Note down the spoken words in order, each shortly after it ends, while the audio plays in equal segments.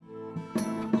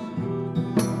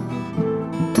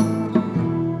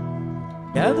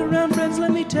around, friends,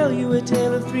 let me tell you a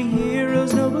tale of three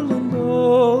heroes, noble and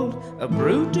bold. A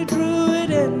brute, a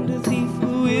druid, and a thief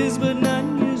who is but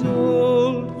 9 years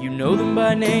old. You know them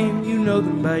by name, you know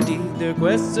them by deed. Their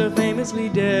quests are famously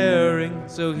daring.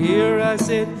 So here I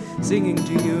sit, singing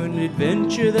to you an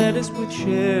adventure that is worth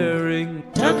sharing.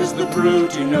 Tuck is the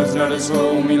brute, he knows not his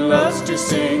home, he loves to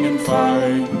sing and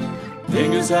fight.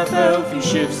 Ving is half-elf, he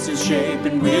shifts his shape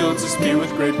and wields a spear with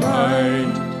great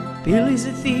might. Billy's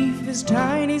a thief, his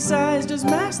tiny size does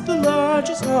mask the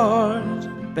largest heart.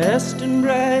 Best and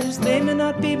brightest they may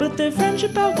not be, but their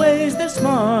friendship outweighs their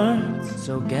smarts.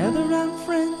 So gather round,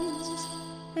 friends,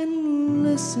 and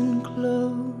listen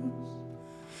close,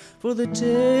 for the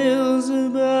tale's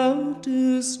about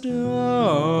to start.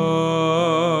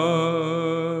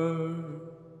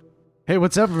 Hey,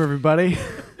 what's up, everybody?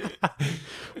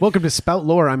 Welcome to Spout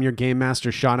Lore. I'm your game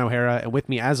master, Sean O'Hara, and with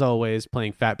me, as always,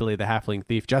 playing Fat Billy the Halfling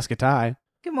Thief, Jessica Ty.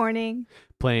 Good morning.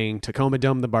 Playing Tacoma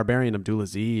Dome the Barbarian,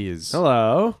 Abdulaziz.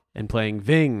 Hello. And playing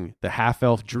Ving, the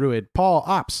half-elf druid, Paul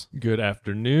Ops. Good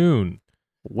afternoon.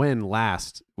 When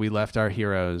last we left our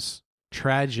heroes,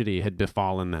 tragedy had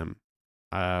befallen them.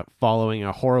 Following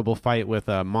a horrible fight with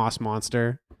a moss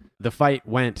monster. The fight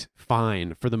went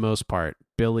fine for the most part.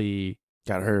 Billy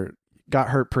got hurt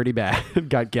pretty bad.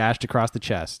 Got gashed across the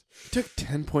chest. Took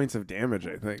 10 points of damage,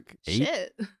 I think. 8?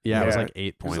 Shit. Yeah, it was like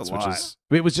 8 points,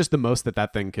 it was just the most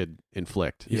that thing could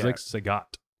inflict. He's like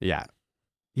Sagat. Yeah,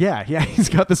 he's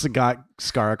got the Sagat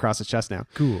scar across his chest now.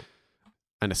 Cool.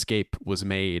 An escape was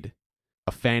made.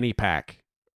 A fanny pack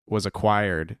was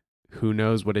acquired. Who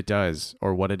knows what it does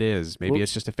or what it is? Maybe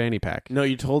it's just a fanny pack. No,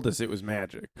 you told us it was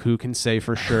magic. Who can say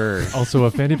for sure? Also,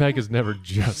 a fanny pack is never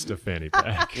just a fanny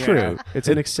pack. True. It's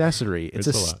an accessory. It's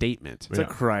a statement. It's a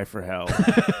cry for help.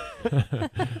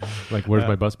 Like, where's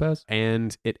my bus pass?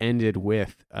 And it ended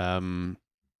with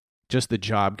just the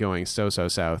job going so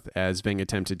south as Ving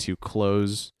attempted to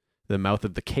close the mouth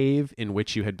of the cave in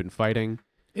which you had been fighting.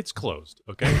 It's closed,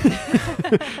 okay?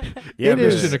 Yeah,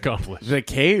 mission accomplished. The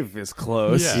cave is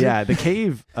closed. Yeah, the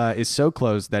cave is so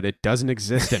closed that it doesn't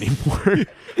exist anymore.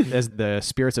 As the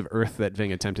spirits of Earth that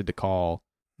Ving attempted to call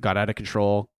got out of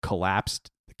control, collapsed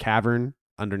the cavern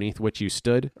underneath which you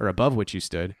stood, or above which you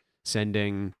stood,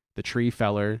 sending the tree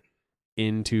feller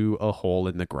into a hole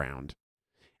in the ground.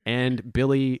 And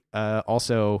Billy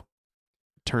also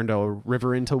turned a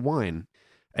river into wine.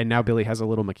 And now Billy has a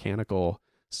little mechanical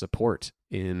support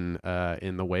in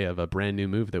the way of a brand new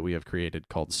move that we have created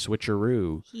called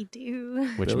Switcheroo. He do.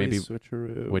 Which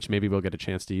maybe we'll get a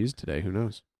chance to use today. Who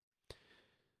knows?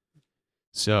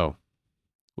 So,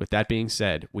 with that being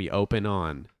said, we open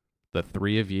on the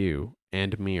three of you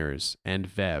and Meers and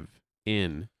Vev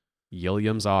in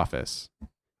Yilliam's office.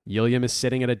 Yilliam is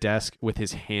sitting at a desk with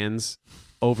his hands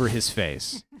over his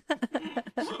face.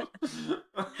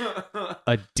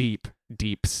 A deep,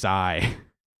 deep sigh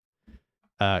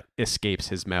escapes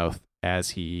his mouth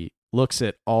as he looks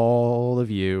at all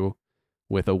of you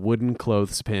with a wooden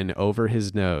clothespin over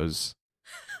his nose.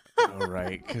 All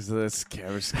right, because of this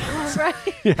camera. Right.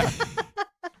 Yeah.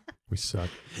 We suck.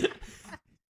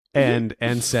 And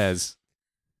says,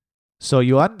 "So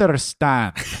you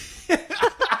understand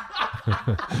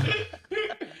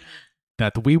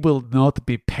that we will not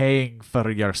be paying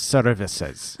for your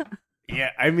services."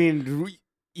 Yeah, I mean,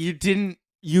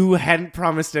 you hadn't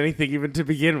promised anything even to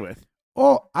begin with.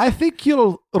 Oh, I think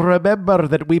you'll remember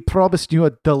that we promised you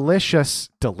a delicious,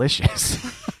 that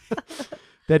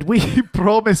we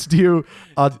promised you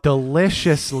a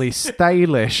deliciously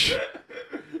stylish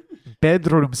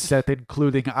bedroom set,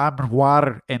 including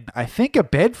armoire and I think a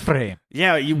bed frame.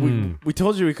 Yeah, we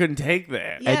told you we couldn't take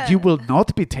that. Yeah. And you will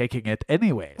not be taking it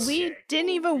anyways. We didn't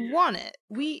even want it.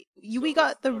 We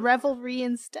got the revelry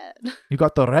instead. You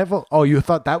got the revel? Oh, you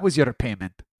thought that was your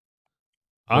payment?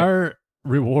 Our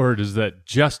reward is that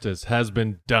justice has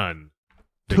been done.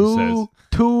 To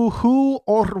who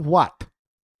or what?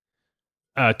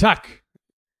 Tuck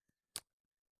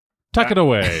it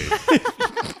away.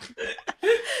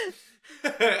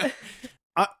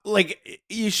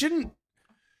 You shouldn't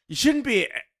be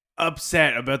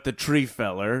upset about the tree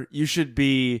feller. You should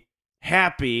be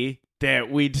happy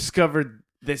that we discovered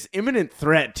this imminent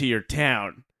threat to your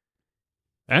town.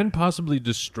 And possibly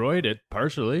destroyed it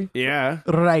partially. Yeah.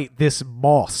 Right, this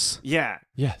moss. Yeah.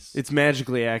 Yes. It's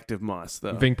magically active moss,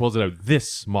 though. Ving pulls it out.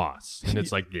 This moss. And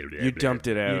it's like... You dumped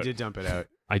it out. You did dump it out.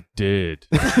 I did.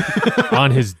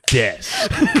 On his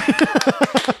desk.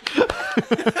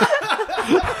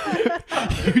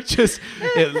 You just...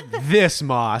 this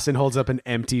moss, and holds up an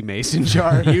empty mason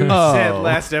jar. You said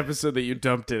last episode that you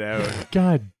dumped it out.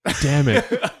 God damn it.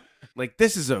 like,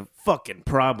 this is a fucking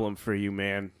problem for you,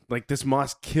 man. Like, this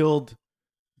moss killed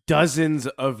dozens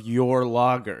of your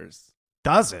loggers.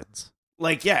 Dozens?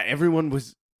 Like, yeah, everyone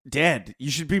was dead.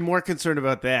 You should be more concerned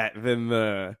about that than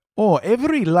the... Oh,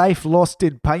 every life lost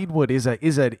in Pinewood is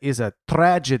a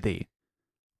tragedy.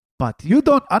 But you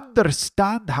don't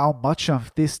understand how much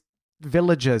of this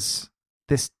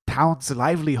town's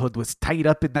livelihood was tied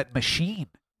up in that machine.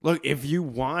 Look, if you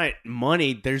want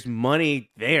money, there's money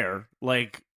there.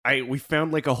 Like, we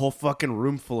found like a whole fucking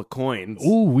room full of coins.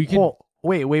 Ooh, we can. Oh,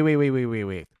 wait.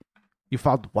 You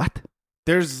found what?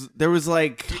 There was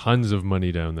like Tons of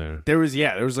money down there. there was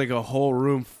like a whole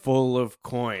room full of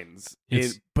coins.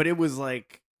 But it was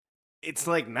like, it's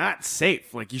like not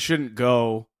safe. Like, you shouldn't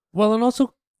go. Well, and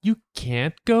also, you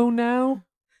can't go now?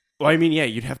 Well, I mean, yeah,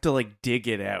 you'd have to like dig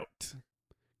it out.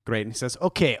 Great. And he says,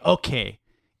 okay.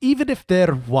 Even if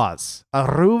there was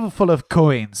a room full of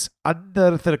coins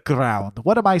under the ground,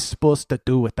 what am I supposed to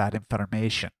do with that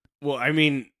information? Well, I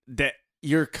mean, that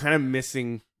you're kind of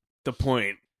missing the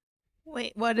point.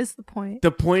 Wait, what is the point?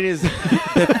 The point is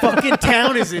the fucking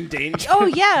town is in danger. Oh,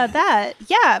 yeah, that.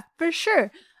 Yeah, for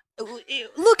sure.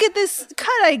 Look at this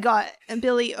cut I got. And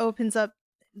Billy opens up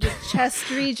the chest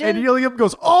region. And William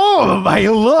goes, oh, my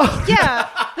lord. Yeah,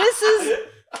 this is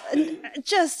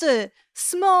just a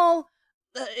small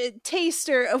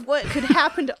taster of what could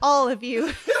happen to all of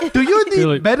you. Do you need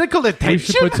Billy, medical We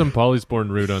attention? should put some polysporin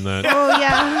root on that. Oh,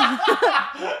 yeah.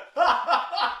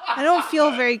 I don't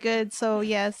feel very good, so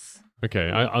yes.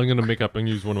 Okay, I'm gonna make up and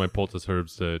use one of my poultice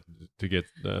herbs to get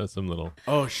some little.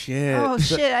 Oh shit! Oh,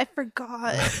 shit, I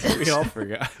forgot. We all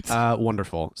forgot.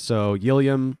 Wonderful. So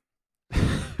Yilliam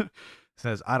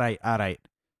Says, all right.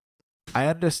 I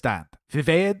understand.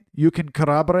 Vivian, you can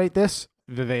corroborate this?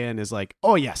 Vivian is like,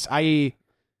 oh yes, I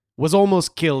was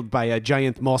almost killed by a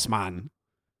giant moss man.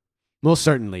 Most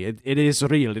certainly, it is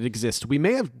real. It exists. We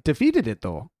may have defeated it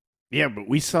though. Yeah, but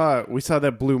we saw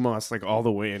that blue moss like all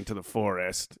the way into the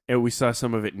forest, and we saw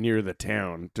some of it near the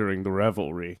town during the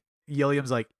revelry. William's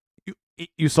like,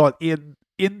 you saw it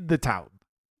in the town.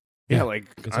 Yeah, like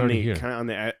it's on already the here. kind of on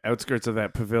the outskirts of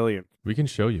that pavilion. We can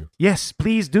show you. Yes,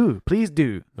 please do.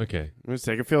 Okay. Let's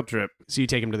take a field trip. So you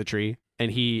take him to the tree,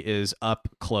 and he is up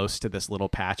close to this little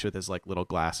patch with his like little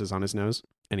glasses on his nose,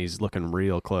 and he's looking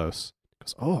real close. He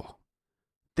goes, oh,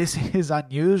 This is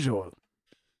unusual.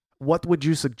 What would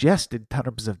you suggest in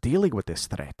terms of dealing with this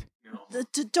threat?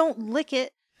 Don't lick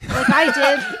it like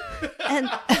I did. And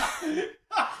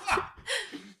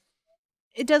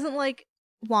it doesn't like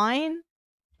wine,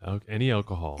 Any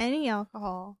alcohol. any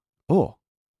alcohol.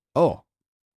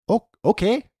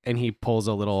 okay. And he pulls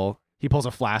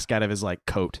a flask out of his like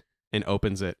coat and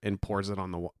opens it and pours it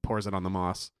on the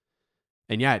moss.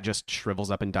 And yeah, it just shrivels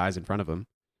up and dies in front of him.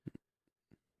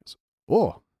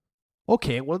 Oh,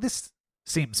 okay. Well, this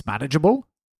seems manageable.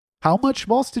 How much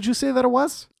moss did you say that it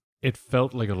was? It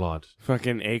felt like a lot.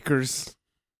 Fucking acres.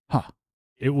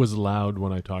 It was loud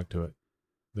when I talked to it.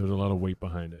 There was a lot of weight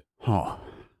behind it. Oh,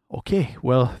 okay.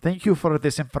 Well, thank you for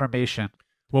this information.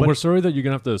 Well, But- we're sorry that you're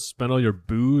going to have to spend all your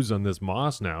booze on this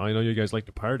moss now. I know you guys like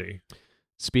to party.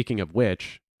 Speaking of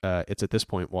which, it's at this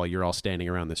point while you're all standing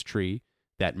around this tree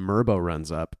that Murbo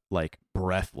runs up like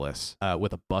breathless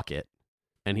with a bucket,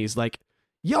 and he's like,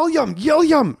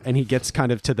 Yilliam! And he gets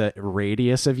kind of to the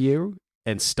radius of you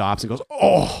and stops and goes,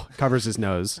 oh, covers his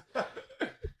nose.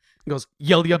 He goes,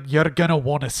 Yilliam, you're gonna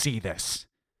want to see this.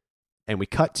 And we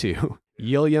cut to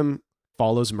Yilliam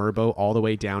follows Murbo all the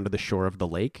way down to the shore of the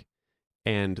lake,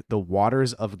 and the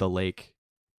waters of the lake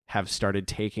have started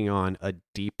taking on a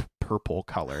deep purple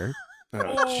color.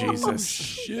 Oh, Jesus.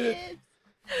 Shit.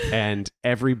 And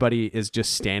everybody is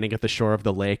just standing at the shore of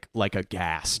the lake like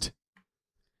aghast.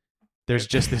 There's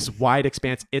just this wide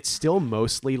expanse. It's still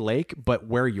mostly lake, but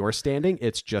where you're standing,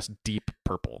 it's just deep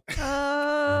purple.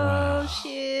 Oh,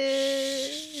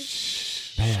 shit.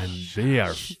 Man, they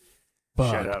are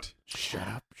fucked. Shut up. Shut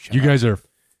up. You guys are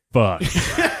fucked.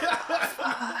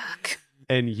 Fuck.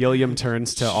 And Yilliam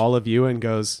turns to all of you and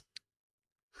goes,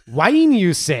 wine,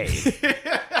 you say?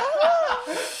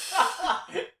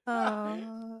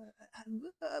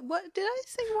 What did I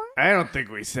say? Wine? I don't think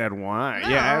we said wine. No.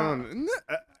 Yeah, I don't.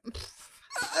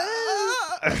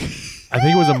 I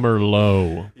think it was a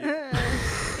Merlot.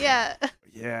 Yeah.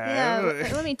 Yeah.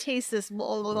 Let me taste this.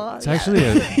 It's actually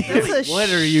That's a What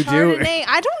are you doing? Chardonnay.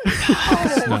 I don't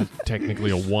it's know. not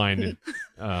technically a wine.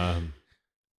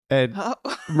 And Oh.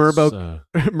 Murbo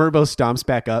stomps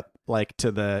back up like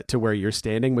to where you're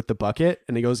standing with the bucket,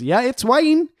 and he goes, yeah, it's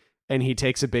wine. And he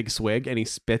takes a big swig and he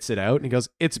spits it out and he goes,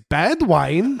 it's bad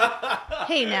wine,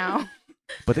 Hey now.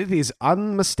 but it is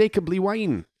unmistakably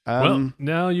wine. Well,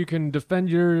 now you can defend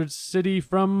your city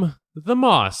from the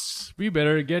moss. We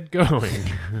better get going.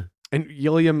 and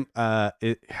Yilliam,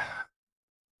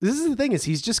 this is the thing, is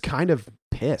he's just kind of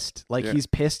pissed. Like, Yeah. he's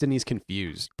pissed and he's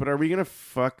confused. But are we gonna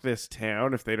fuck this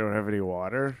town if they don't have any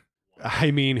water?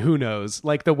 I mean, who knows?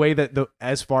 Like, the way that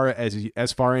as far in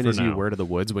For as you now. were to the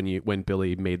woods when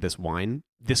Billy made this wine,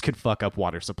 this could fuck up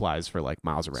water supplies for like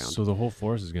miles around. So the whole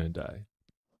forest is going to die.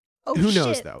 Oh, Who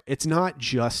knows shit. though? It's not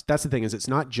just, that's the thing, is it's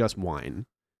not just wine.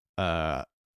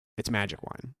 It's magic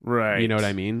wine. Right. You know what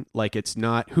I mean? Like, it's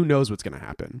not, who knows what's going to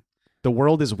happen. The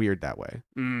world is weird that way.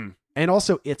 Mm. And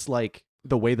also, it's like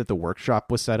the way that the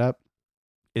workshop was set up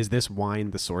is this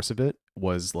wine, the source of it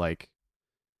was like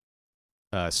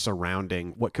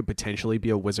surrounding what could potentially be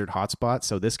a wizard hotspot.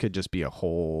 So this could just be a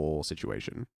whole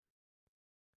situation.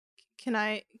 Can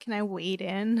I wade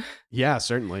in? Yeah,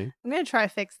 certainly. I'm gonna try to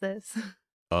fix this.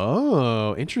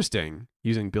 Oh, interesting.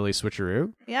 Using Billy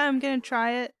Switcheroo. Yeah, I'm gonna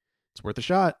try it. It's worth a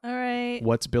shot. All right.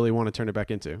 What's Billy want to turn it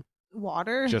back into?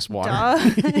 Water. Just water.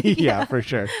 Duh. yeah, for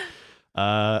sure.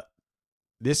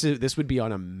 This would be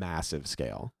on a massive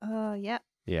scale. Yeah.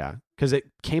 Yeah, because it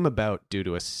came about due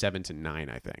to a 7 to 9,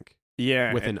 I think,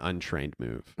 Yeah. with an untrained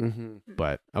move. Mm-hmm.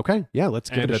 But okay, yeah, let's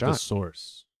give And it a at the shot.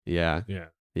 source. Yeah, Yeah.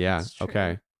 yeah, That's true.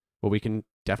 okay. Well, we can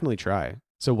definitely try.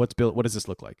 So what does this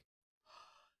look like?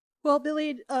 Well,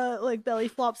 Billy, like belly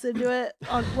flops into it.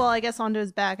 Well, I guess onto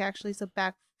his back actually, so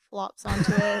back flops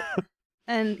onto it,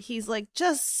 and he's like,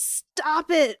 "Just stop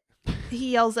it!"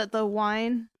 He yells at the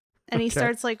wine, and he Okay.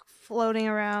 starts like floating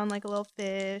around like a little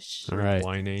fish. All right.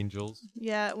 Wine angels.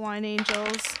 Yeah, wine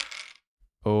angels.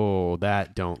 Oh,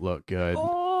 that don't look good.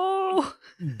 Oh,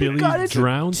 Billy got it.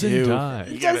 drowns and Two.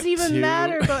 dies. it got doesn't a even 2.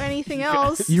 matter about anything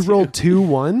else. You rolled 2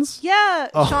 1s? Yeah,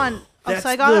 Oh. Sean. Oh, That's so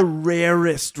I got the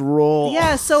rarest roll.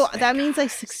 Yeah, so that means I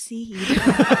succeed.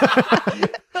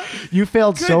 You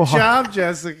failed Good so hard. job,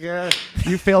 Jessica.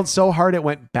 You failed so hard it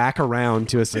went back around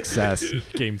to a success.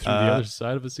 Came through the other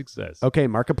side of a success. Okay,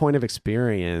 mark a point of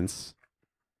experience.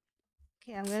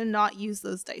 Okay, I'm gonna not use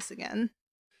those dice again.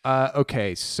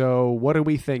 Okay, so what do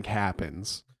we think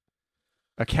happens?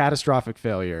 A catastrophic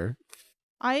failure.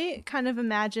 I kind of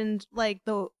imagined like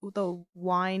the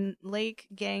wine lake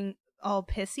getting all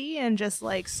pissy and just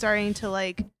like starting to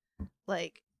like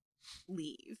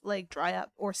leave, like dry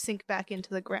up or sink back into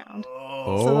the ground.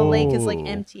 So the lake is like Oh.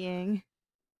 emptying.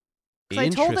 Because I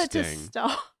told it to Interesting.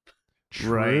 stop.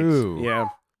 True. Right. Yeah.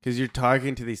 Because you're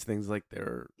talking to these things like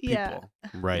they're people. Yeah.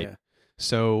 Right. Yeah.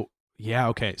 So, yeah,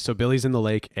 okay. So Billy's in the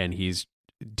lake and he's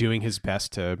doing his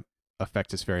best to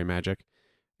affect his fairy magic.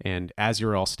 And as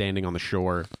you're all standing on the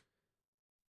shore,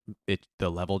 the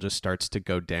level just starts to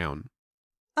go down.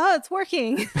 Oh, it's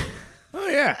working. Oh,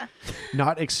 yeah.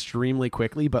 Not extremely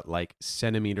quickly, but like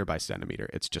centimeter by centimeter.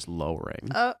 It's just lowering.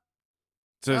 So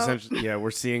Oh. essentially, yeah,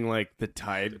 we're seeing like the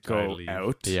tide go leave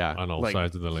out. Yeah. on all like-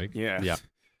 sides of the lake. Yeah. Yeah.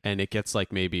 And it gets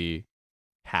like maybe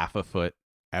half a foot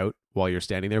out while you're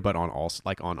standing there, but on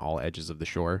all edges of the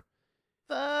shore.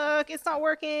 Fuck, it's not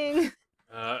working.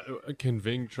 Can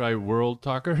Ving try World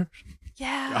Talker?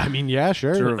 Yeah. I mean, yeah,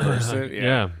 sure. To reverse it.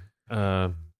 Yeah.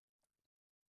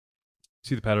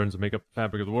 See the patterns that make up the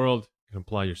fabric of the world. You can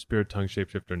apply your spirit, tongue,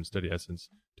 shapeshifter, and steady essence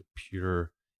to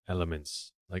pure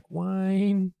elements. Like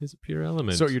wine is a pure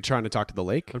element. So you're trying to talk to the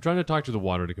lake? I'm trying to talk to the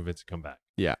water to convince it to come back.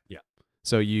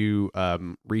 So you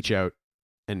reach out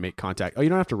and make contact. Oh, you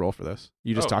don't have to roll for this.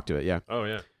 You just Oh. talk to it, yeah. Oh,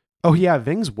 yeah. Oh, yeah,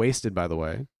 Ving's wasted, by the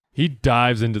way. He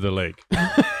dives into the lake.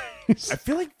 I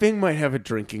feel like Bing might have a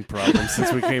drinking problem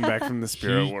since we came back from the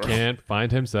spirit He world. can't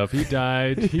find himself. He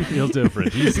died. He feels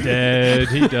different. He's dead.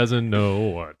 He doesn't know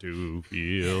what to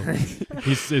feel.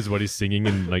 Is what he's singing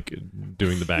and like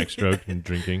doing the backstroke and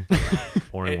drinking,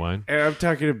 pouring wine. And I'm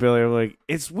talking to Billy. I'm like,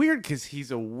 it's weird because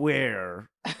he's aware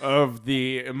of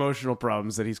the emotional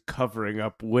problems that he's covering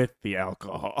up with the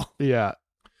alcohol. Yeah.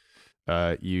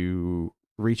 You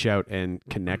reach out and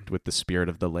connect with the spirit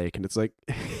of the lake, and it's like,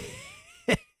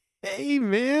 hey,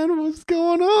 man, what's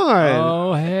going on?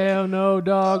 Oh hell no,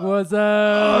 dog! What's Oh,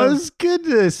 up, it's good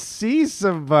to see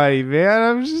somebody, man.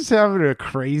 I'm just having a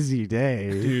crazy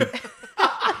day. dude?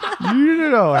 You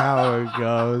know how it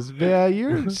goes, man.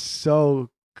 You're so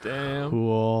Damn,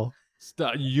 cool.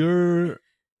 stop! You're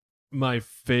my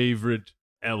favorite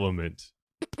element.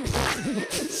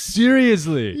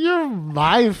 Seriously. You're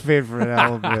my favorite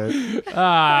element.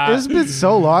 Ah, It's been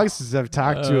so long since I've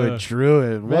talked to a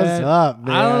druid. What's man, up,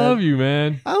 man? I love you,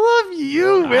 man. I love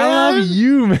you, man. I love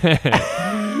you,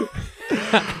 man.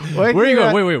 Where Where are you can going?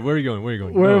 I- Wait, where are you going? Where are you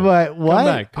going? Where am No. I? What?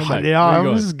 back, come back. No, Where you I'm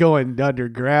going? just going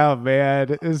underground,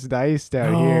 man. It's nice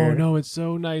down here. No, it's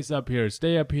so nice up here.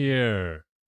 Stay up here.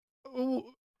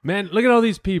 Man, look at all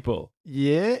these people.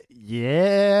 Yeah.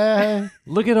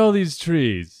 Look at all these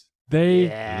trees. They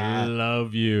Yeah.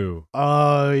 love you.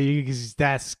 Oh,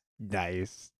 that's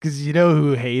nice. Because you know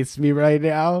who hates me right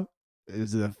now?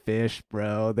 Is the fish,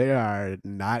 bro. They are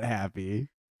not happy.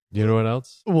 You know what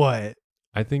else? What?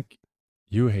 I think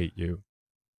you hate you.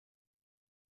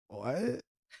 What?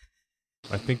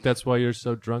 I think that's why you're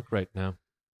so drunk right now.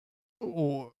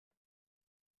 Oh,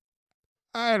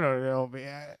 I don't know,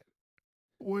 man.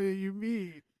 What do you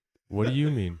mean? What do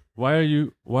you mean? Why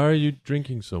are you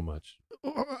drinking so much?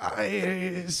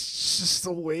 It's just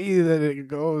the way that it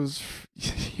goes.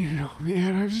 You know,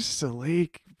 man, I'm just a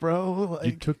lake, bro.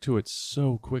 You Like, took to it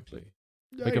so quickly.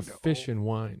 Like a fish in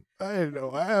wine. I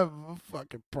know. I have a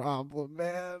fucking problem,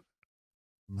 man.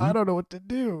 I don't know what to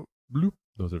do. Bloop.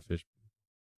 Those are fish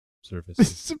surfaces.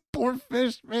 It's a poor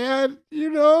fish, man. You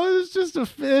know, it's just a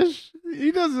fish.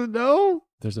 He doesn't know.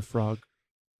 There's a frog.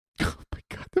 Oh my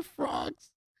god, the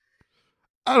frogs.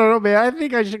 I don't know, man. I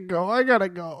think I should go. I gotta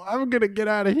go. I'm gonna get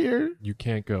out of here. You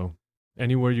can't go.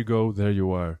 Anywhere you go, there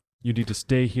you are. You need to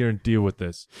stay here and deal with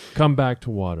this. Come back to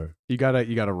water. You gotta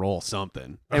roll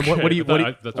something. And what do you?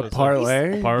 That's what I said.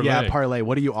 parlay? A parlay. Yeah, parlay.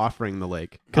 What are you offering the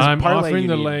lake? 'Cause I'm parlay offering you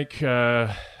the need- lake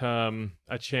a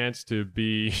chance to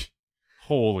be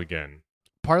whole again.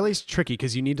 Parlay's tricky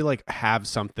because you need to like have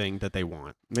something that they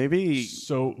want. Maybe.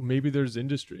 So maybe there's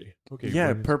industry. Okay. Yeah,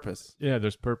 what is- purpose. yeah,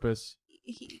 there's purpose.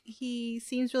 He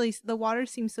seems really, the water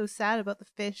seems so sad about the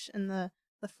fish and the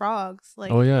frogs.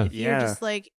 Like, Oh, yeah. if you're Yeah. just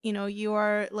like, you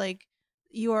are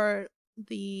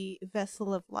the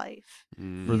vessel of life.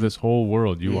 For this whole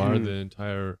world, you are Mhm. the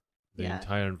entire Yeah.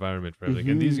 environment for everything.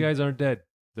 And these Mhm. guys aren't dead.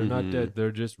 They're not Mhm. dead.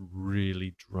 They're just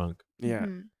really drunk. Yeah.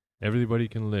 Mhm. Everybody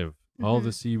can live. All the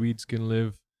Mhm. seaweeds can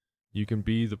live. You can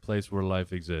be the place where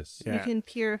life exists. Yeah. You can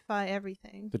purify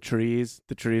everything. The trees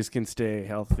can stay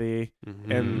healthy,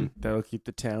 Mhm. and that'll keep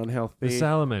the town healthy. The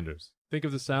salamanders. Think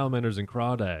of the salamanders and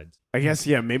crawdads. I guess,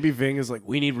 yeah, maybe Ving is like,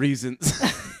 we need reasons.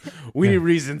 We need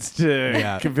reasons to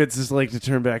Yeah. convince this lake to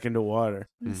turn back into water.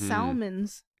 And Mhm.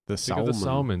 salmons. the Think of the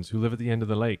salmons who live at the end of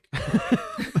the lake.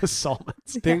 the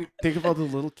salmons. Think of all the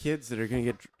little kids that are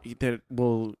gonna that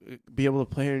will be able to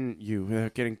play on you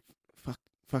without getting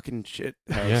fucking shit.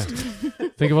 Yeah.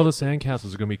 Think of all the sandcastles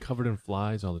that are going to be covered in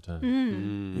flies all the time.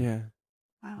 Mm. Yeah.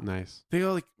 Wow. Nice. Think of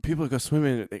all the people that go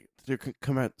swimming. They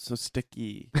come out so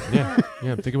sticky. Yeah.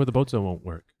 Yeah. Think about the boats that won't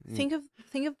work. Think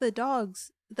of the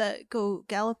dogs that go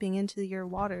galloping into your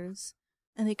waters,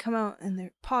 and they come out and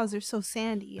their paws are so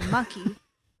sandy and mucky.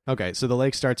 Okay, so the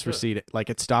lake starts receding. Like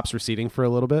it stops receding for a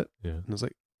little bit. Yeah. And it's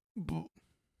like,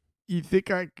 You think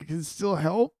I can still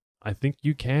help? I think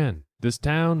you can. This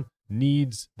town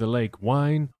needs the lake.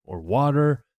 Wine or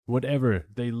water, whatever.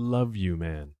 They love you,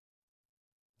 man.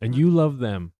 And you love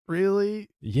them. Really?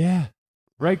 Yeah.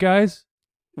 Right, guys?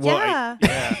 Well,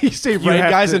 Yeah. you say You right,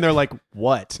 have guys, to- and they're like,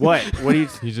 what? What? What do you?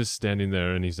 He's just standing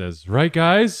there and he says, right,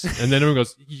 guys? And then everyone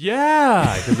goes,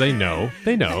 yeah. Because they know.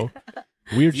 They know.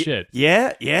 Weird shit.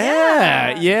 Yeah.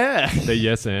 They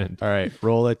yes and. All right,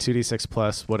 roll a 2d6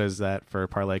 plus. What is that for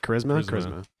parlay? Charisma?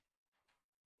 Charisma.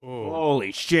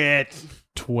 Holy shit!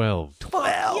 12.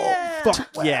 12. Yeah. Fuck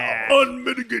yeah!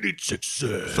 Unmitigated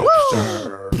success.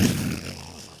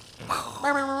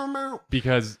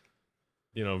 Because,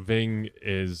 Ving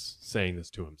is saying this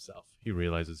to himself. He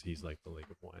realizes he's like the lake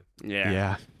of wine.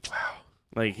 Yeah. Wow.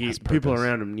 Like Has people purpose.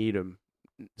 around him need him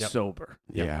Yep. sober.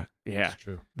 Yeah. Yeah. It's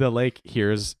true. The lake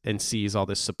hears and sees all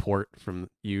this support from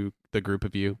you, the group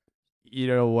of you. You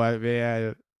know what,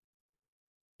 man?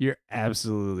 You're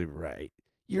absolutely right.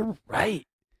 You're right.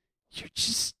 You're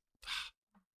just,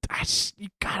 you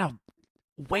got a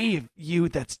way of you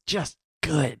that's just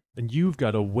good. And you've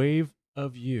got a wave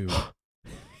of you.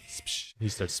 He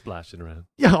starts splashing around.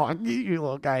 Yo, you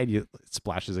little guy, and you it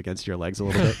splashes against your legs a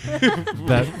little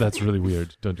bit. That's really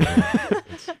weird. Don't do that.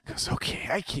 Goes, okay,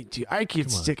 I can Come on.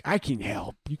 stick, I can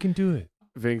help. You can do it.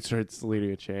 Ving starts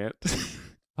leading a chant.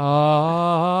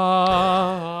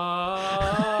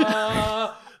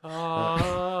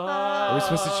 Are we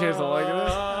supposed to chant along to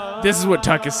this? This is what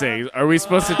Tuck is saying. Are we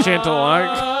supposed to chant along?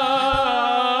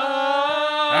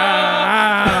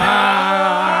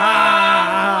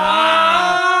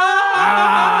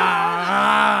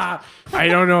 I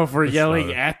don't know if we're yelling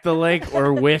not- at the lake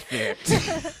or with it.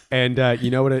 And you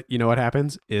know what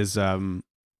happens is the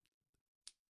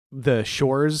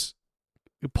shores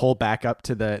pull back up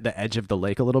to the edge of the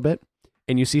lake a little bit,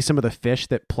 and you see some of the fish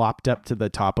that plopped up to the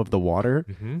top of the water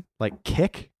Mm-hmm. like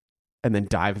kick and then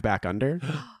dive back under.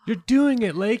 You're doing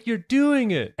it, Lake. You're doing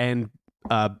it. And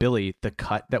Billy, the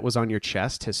cut that was on your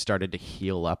chest has started to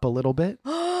heal up a little bit.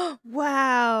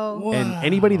 Wow. And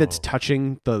anybody that's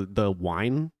touching the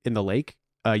wine in the lake,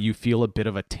 you feel a bit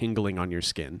of a tingling on your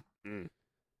skin.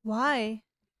 Why?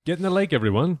 Get in the lake,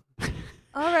 everyone.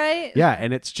 All right. Yeah,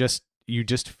 and it's just you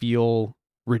just feel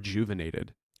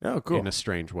rejuvenated Oh, cool. in a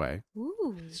strange way.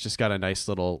 Ooh. It's just got a nice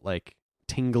little like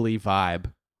tingly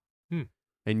vibe.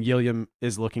 And Yilliam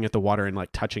is looking at the water and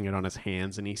like touching it on his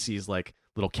hands, and he sees like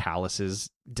little calluses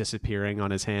disappearing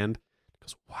on his hand. He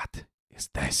goes, "What is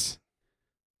this?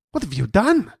 What have you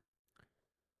done?"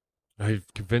 I've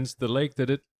convinced the lake that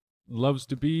it loves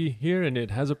to be here and it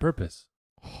has a purpose.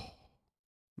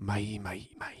 My.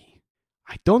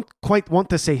 I don't quite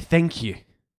want to say thank you,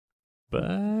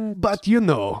 but you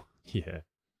know, yeah.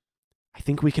 I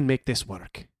think we can make this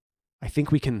work. I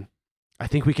think we can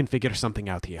figure something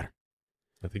out here.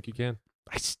 I think you can.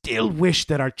 I still wish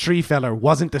that our tree feller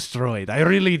wasn't destroyed. I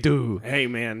really do. Hey,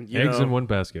 man. You Eggs know, in one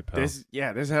basket, pal. this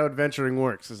is how adventuring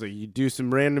works. Is like you do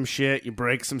some random shit, you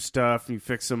break some stuff, you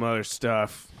fix some other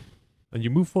stuff. And you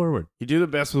move forward. You do the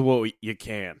best with what you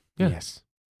can. Yeah. Yes.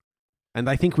 And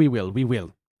I think we will. We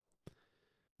will.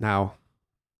 Now,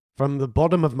 from the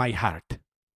bottom of my heart,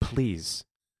 please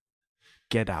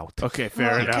get out. Okay,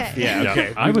 fair Okay. enough. Yeah, Yeah.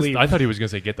 okay. I We leave. thought he was going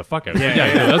to say, get the fuck out. Yeah,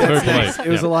 Yeah, that's very nice. polite. It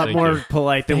was Yeah, a lot thank more you.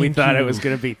 polite than we Thank thought it you. was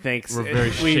going to be. Thanks. We're very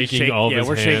We shaking all of yeah, his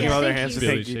we're shaking hands. all their Thank hands. you. So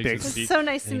Billy thank you. shakes Thanks. his It's so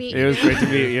nice to meet It you. was great to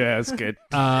meet you. Yeah, it was good.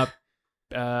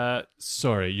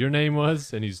 Sorry, your name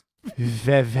was? And he's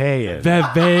Vivian.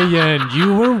 Vivian.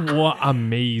 You were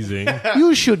amazing.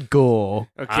 You should go.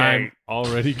 Okay. I'm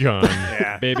already gone.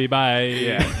 Yeah. Baby, bye.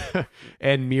 Yeah.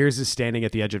 And Meers is standing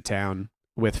at the edge of town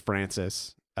with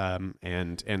Francis and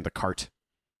the cart.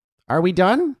 Are we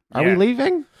done? Are we Yeah.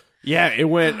 leaving? Yeah, it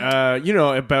went,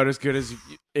 about as good as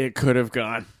it could have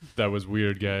gone. That was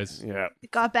weird, guys. Yeah. It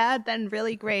got bad, then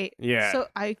really great. Yeah. So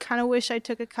I kind of wish I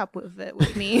took a cup of it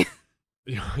with me.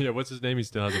 Yeah, what's his name? He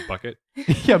still has a bucket.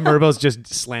 Yeah, Murbo's just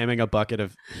slamming a bucket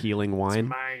of healing wine.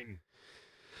 Mine.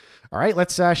 All right,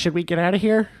 let's should we get out of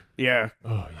here? Yeah.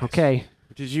 Oh, yes. Okay.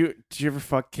 Did you ever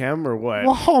fuck Kem or what?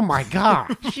 Well, oh my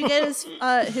god. Did you get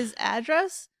his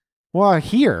address? Well,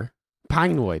 here,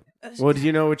 Pinewood. Well, do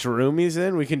you know which room he's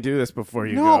in? We can do this before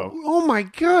you No, go. oh my I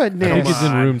think goodness. it's in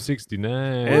on. room 69.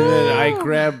 And then I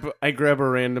grab a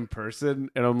random person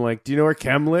and I'm like, "Do you know where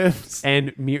Kem lives?"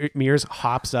 And Meers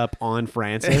hops up on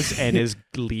Francis and is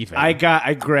leaving. I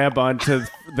grab onto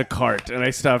the cart and I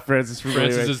stop Francis from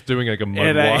Francis really is doing like a mud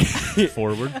And I- walk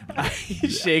forward. I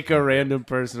shake a random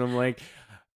person. I'm like,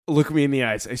 "Look me in the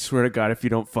eyes. I swear to God, if you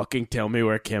don't fucking tell me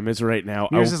where Kem is right now,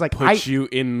 Meers I'll is like, put you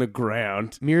in the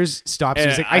ground." Meers stops. And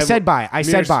He's like, I said bye. I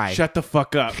said Mears, bye. Shut the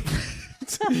fuck up.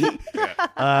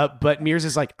 But Meers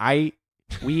is like,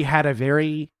 we had a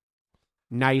very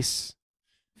nice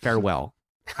farewell.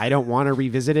 I don't want to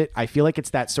revisit it. I feel like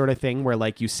it's that sort of thing where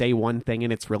like you say one thing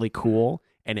and it's really cool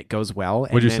and it goes well.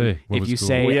 And What'd you then say? What if was you cool?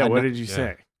 say, Well, yeah, what ano- did you Yeah.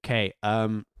 say? okay,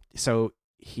 so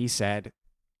he said,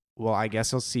 well, I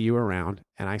guess I'll see you around.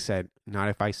 And I said, not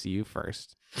if I see you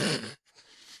first.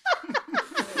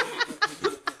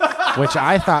 Which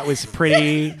I thought was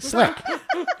pretty slick.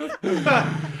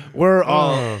 We're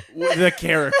all the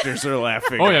characters are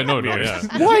laughing. Oh, at yeah, no, Mears.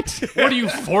 yeah. What? What are you,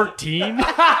 14?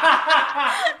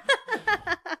 I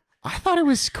thought it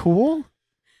was cool.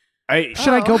 Should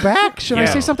Should I go back? Should I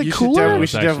Yeah, say something you should cooler? we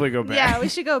should Actually- definitely go back. Yeah, we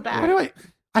should go Why do back.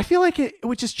 I feel like it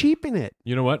would just cheapen it.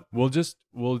 You know what? We'll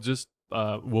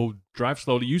drive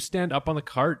slowly. You stand up on the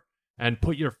cart and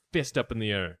put your fist up in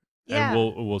the air. Yeah.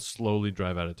 And we'll slowly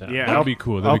drive out of town. Yeah, That'll I'll- be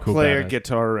cool. I'll That'll be cool. play a badass.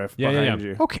 guitar riff Yeah, yeah, behind yeah.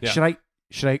 you. Okay. Yeah.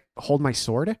 Should I hold my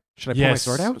sword? Should I pull my Yes.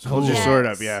 sword out? Hold your Yes. sword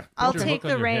up, yeah. I'll Put your take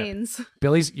hook on the your head. reins.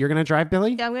 Billy's, you're gonna drive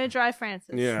Billy? Yeah, I'm gonna drive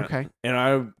Francis. Yeah. Okay. And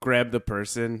I grab the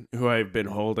person who I've been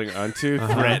holding onto,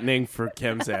 Uh-huh. threatening for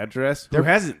Kem's address, who They're-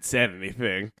 hasn't said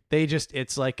anything.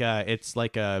 It's like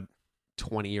a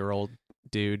 20-year-old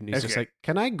dude, and he's just Okay. like,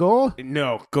 "Can I go?"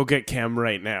 No, go get Kem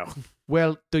right now.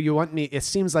 Well, do you want me? It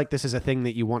seems like this is a thing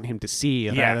that you want him to see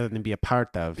Yeah. rather than be a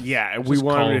part of. Yeah, we Just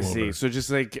want call him him to see. over. So just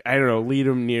like, I don't know, lead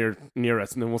him near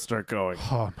us, and then we'll start going.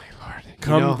 Oh my lord!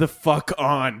 Come the fuck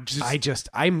on.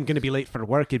 I'm gonna be late for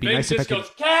work. It'd be nice if I could.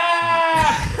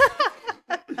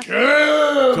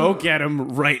 Go get him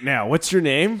right now. What's your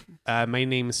name? My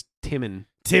name's Timon.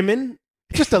 Timon?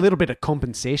 Just a little bit of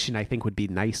compensation, I think, would be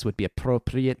nice. Would be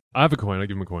appropriate. I have a coin. I'll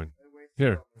give him a coin.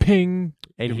 Here. Ping.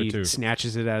 And Give me he two.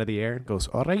 snatches it out of the air and goes,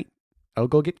 "All right, I'll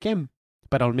go get Kim,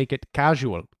 but I'll make it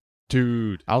casual.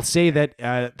 Dude. I'll say that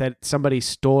that somebody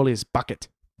stole his bucket.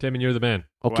 Timon, you're the man.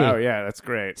 Okay, Wow, yeah, that's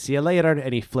great. see you later."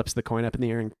 And he flips the coin up in the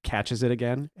air and catches it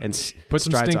again and Put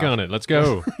some strides stink off. on it. Let's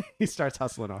go. He starts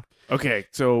hustling off. Okay,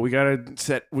 so we gotta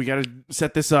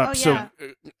set this up. Oh, So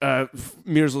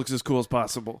Meers looks as cool as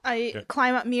possible. I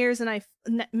climb up Meers and I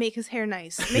make his hair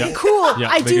nice. Make Yeah. it cool. Yeah,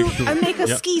 I make do. it cool. I make a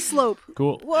Yeah. ski slope.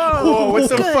 Cool. Whoa. Whoa, what's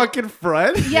the good. fucking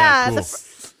front? Yeah, cool.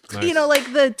 Nice. you know,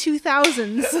 like the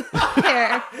 2000s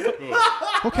hair.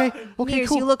 Okay, Meers,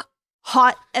 cool. you look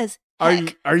hot as Are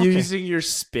heck. you using your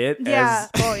spit Yeah.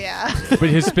 as Oh yeah. But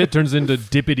his spit turns into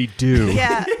dippity doo.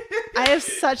 Yeah. I have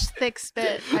such thick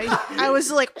spit. I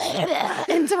was like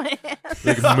into my hands.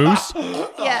 Like a moose.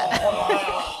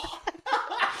 Yeah.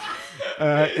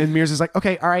 And Meers is like,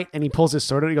 okay, all right. And he pulls his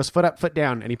sword out. He goes, foot up, foot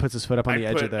down. And he puts his foot up on the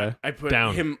edge of the... I put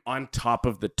Down. him on top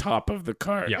of the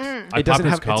cart. Yeah. It doesn't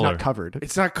have... his collar. It's not covered.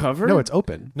 It's not covered? No, it's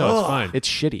open. No, it's fine. It's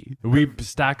shitty. We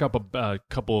stack up a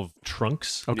couple of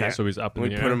trunks. Okay. So he's up in We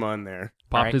the put air. him on there.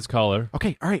 Popped Alright. his collar.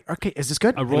 Okay, all right. Okay, is this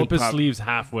good? I roll up his pop- sleeves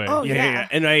halfway. Oh, Yeah, yeah.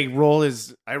 And I roll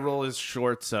his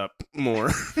shorts up more.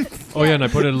 Oh yeah, and I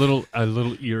put a little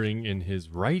earring in his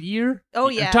right ear. Oh,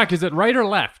 yeah. Tuck, is it right or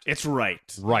left? It's right.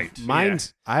 Right.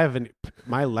 Mine's...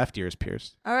 My left ear is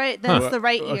pierced. All right, that's the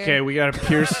right ear. Okay, we gotta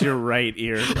pierce your right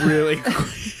ear really quick.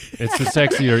 It's the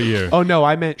sexier ear. Oh, no,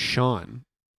 I meant Sean.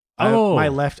 Oh. I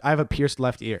have a pierced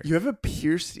left ear. You have a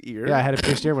pierced ear? Yeah, I had a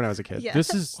pierced ear when I was a kid. Yeah.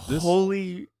 This is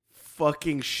Holy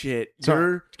fucking shit. So,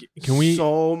 You're can we-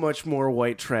 so much more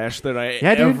white trash than I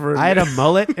Yeah, dude. ever I had a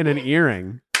mullet and an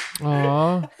earring.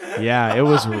 Aw. Yeah, it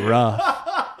was rough.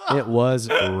 It was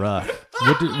rough.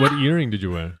 What earring did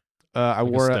you wear? I a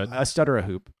wore stud? a stud or a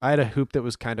hoop. I had a hoop that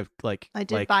was kind of like I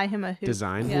did like buy him a hoop.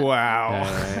 design. Yeah.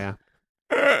 Wow.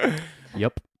 Yeah.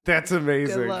 Yep. That's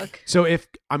amazing. Good luck. So if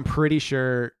I'm pretty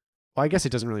sure, well, I guess it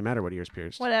doesn't really matter what ear's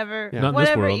pierced. Whatever. Yeah. Not in this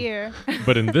Whatever world. ear.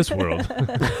 But in this world.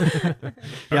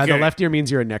 Yeah, the Okay. left ear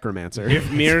means you're a necromancer. If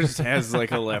Meers has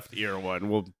like a left ear one,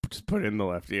 we'll just put it in the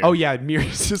left ear. Oh yeah,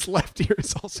 Mears' left ear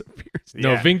is also pierced.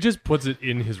 No, Yeah. Ving just puts it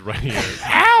in his right ear.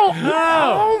 Ow!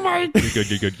 Oh my!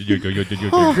 You're good.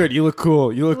 Oh, good. You look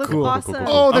cool. You look Look cool. awesome.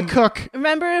 Oh, the cook.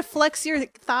 Remember to flex your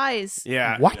thighs.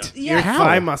 Yeah. What? Yeah. Your How?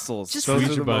 thigh muscles. Just those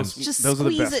squeeze are your the buns. most. Just those are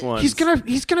the squeeze best it. ones.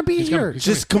 He's gonna be here.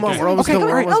 Just come on. We're almost Okay, done. We're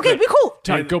all right, almost Okay, done. be cool.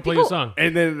 Todd, go play cool. your song.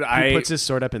 And then He puts his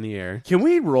sword up in the air. Can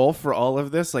we roll for all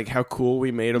of this? Like how cool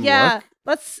we made him Yeah. look?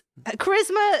 Let's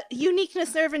charisma,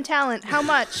 uniqueness, nerve, and talent. How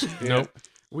much? Nope.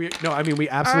 We absolutely.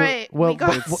 right, Well, we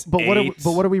got-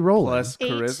 what are we rolling? Plus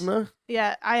 8. charisma?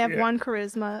 Yeah, I have Yeah. 1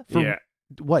 charisma. Yeah.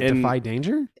 What? And- Defy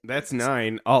danger? That's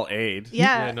 9. I'll aid.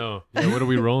 Yeah. Yeah, no. Yeah, what are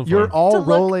we rolling for? You're To all look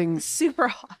rolling. super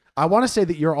hot. I want to say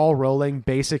that you're all rolling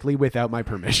basically without my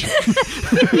permission.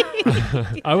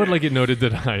 I would like it noted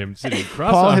that I am sitting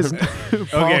Paul has. cross-armed.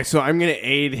 Paul- Okay, so I'm gonna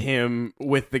aid him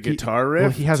with the guitar well,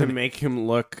 riff he has to an- make him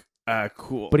look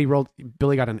cool. But he rolled.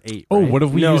 Billy got an 8. Oh, right? what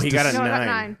if we no, use he got a No, I got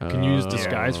 9. 9. Can you use Oh.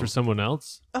 disguise for someone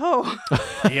else? Oh,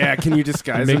 Yeah, can you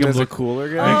disguise Make him him as a look- cooler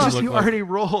Oh. guy? Just look you like- already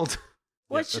rolled.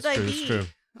 what Yeah, should that's I true, be? It's true.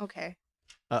 Okay.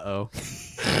 Uh oh.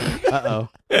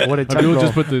 What did Maybe Tuck we'll roll?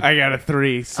 just put the. I got a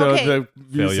 3, so Okay. the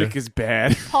music Failure. is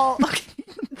bad. Paul. Okay.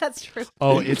 That's true.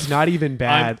 Oh, it's not even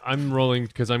bad. I'm rolling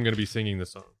because I'm going to be singing the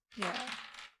song. Yeah.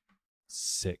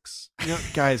 6. No,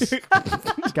 guys.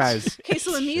 Guys. Okay,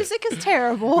 so the music is The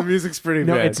terrible. music's pretty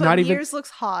No, bad. it's But not even- Mears looks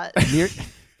hot.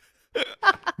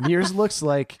 Mears looks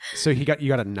like so you got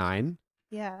a 9,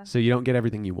 Yeah. so you don't get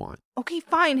everything you want. Okay,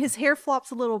 fine. His hair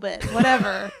flops a little bit.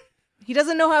 Whatever. He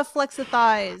doesn't know how to flex the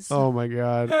thighs. Oh my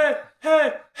god.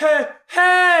 hey,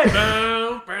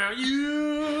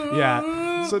 you.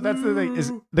 Yeah. So that's the thing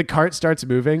is the cart starts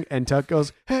moving and Tuck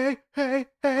goes, "Hey, hey,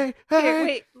 hey, hey." Here,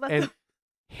 wait. And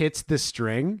hits the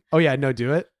string. Oh yeah, no,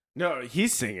 do it. No,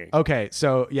 he's singing. Okay,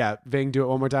 so yeah, Ving, do it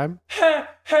one more time. Hey.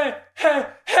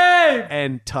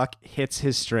 And Tuck hits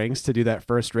his strings to do that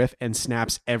first riff and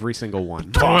snaps every single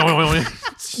one.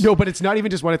 No, but it's not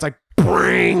even just one, it's like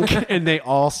brink, and they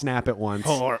all snap at once.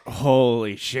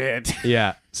 Holy shit.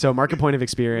 Yeah. So mark a point of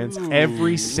experience.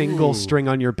 Every single string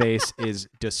on your bass is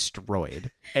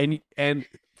destroyed. And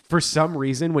for some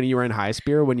reason, when you were in high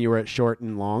spear, when you were at short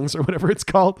and longs or whatever it's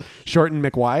called, short and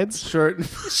McWides,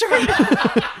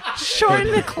 Short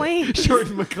and McLean. short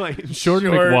and McLean, Short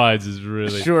and McWides is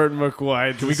really. Short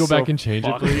McWide. Can we go back and change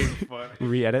it, please?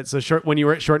 re-edit. So short, when you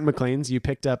were at Short and McLean's, you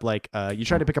picked up like you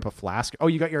tried to pick up a flask. Oh,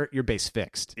 you got your bass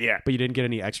fixed. Yeah. But you didn't get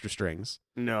any extra strings.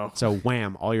 No. So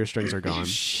wham, all your strings are gone.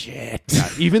 Shit. Yeah,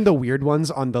 even the weird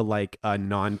ones on the like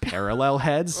non-parallel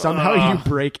heads, somehow you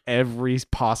break every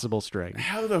possible string.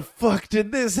 How the fuck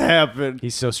did this happen?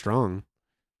 He's so strong.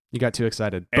 You got too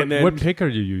excited. But And then- what pick are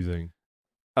you using?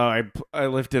 Oh, I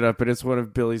lift it up and it's one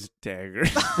of Billy's daggers.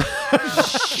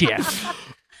 Shit.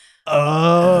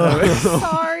 Oh.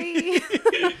 Sorry.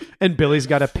 And Billy's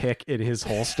got a pick in his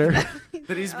holster.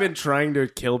 that he's been trying to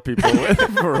kill people with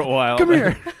for a while. Come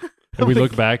here. And we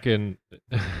look back and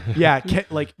Yeah,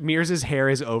 like Mears' hair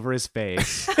is over his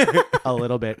face a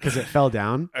little bit because it fell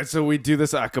down. So we do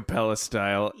this a cappella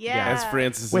style. Yeah. As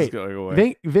Francis is Wait, going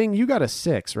away. Ving, you got a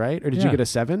 6, right? Or did you Yeah. get a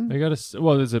 7? I got is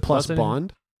it Plus anything?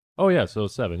 bond? Oh yeah, so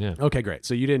 7, yeah. Okay, great.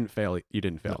 So you didn't fail. You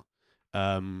didn't fail.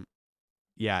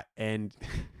 Yeah, and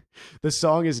the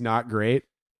song is not great.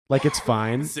 Like, it's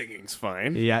fine. Singing's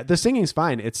fine. Yeah, the singing's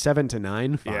fine. It's 7 to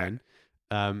 9, Yeah.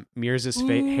 fine. Mears'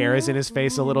 hair is in his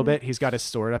face a little bit. He's got his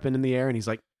sword up in the air, and he's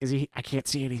like, "Is he? I can't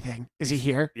see anything. Is he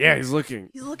here?" Yeah, he's looking.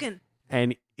 He's looking.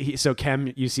 And so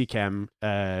Kem, you see Kem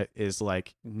is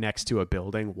like next to a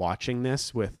building watching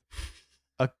this with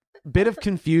a bit of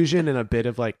confusion and a bit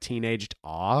of like teenaged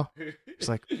awe. It's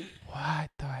like, what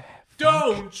the heck?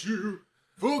 Don't you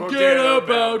forget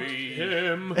about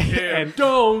him. And-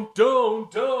 don't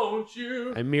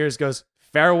you. And Mears goes,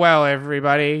 "Farewell,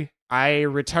 everybody. I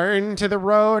return to the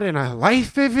road in a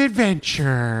life of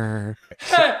adventure.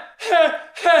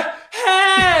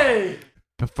 Hey!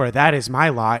 For that is my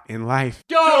lot in life.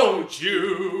 Don't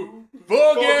you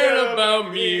forget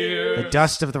about me. The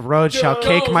dust of the road shall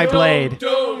cake my blade.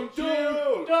 Don't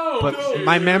you. But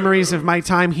my memories of my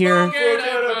time here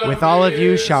with all of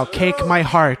you shall cake my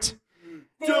heart.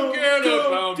 Forget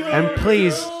about me. And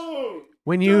please,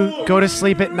 when you go to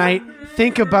sleep at night,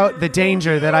 think about the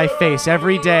danger that I face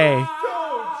every day.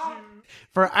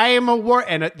 For I am a war..."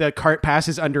 And the cart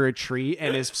passes under a tree,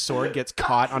 and his sword gets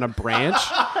caught on a branch.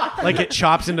 Like, it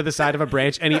chops into the side of a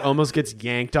branch, and he almost gets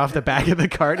yanked off the back of the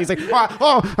cart. He's like,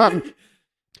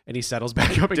 and he settles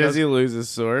back up and Does goes, he lose his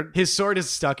sword? his sword is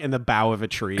stuck in the bough of a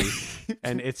tree,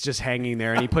 and it's just hanging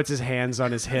there, and he puts his hands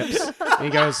on his hips, and he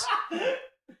goes,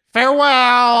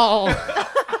 "Farewell!"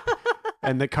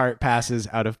 And the cart passes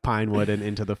out of Pinewood and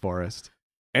into the forest.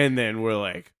 And then we're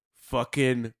like,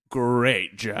 fucking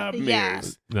great job, Yeah.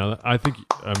 Mears. No,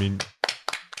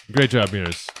 great job,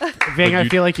 Mears. Ving, But I you-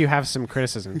 feel like you have some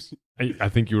criticisms. I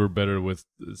think you were better with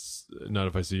this, Not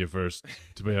If I See You First,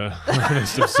 to be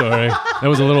honest. I'm sorry. That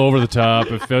was a little over the top.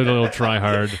 It felt a little try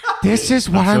hard. This is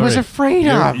what I'm I was sorry. afraid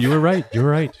of. You were right. You were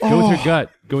right. Go with your gut.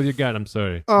 Go with your gut. I'm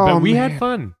sorry. Oh, But we man. had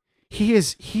fun. He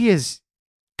is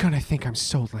gonna think I'm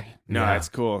so lame. No, Yeah, that's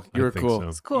cool. I You were think cool. so.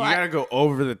 It's cool. You gotta go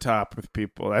over the top with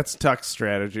people. That's Tuck's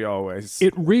strategy always.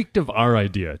 It reeked of our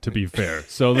idea, to be fair.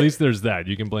 So at least there's that.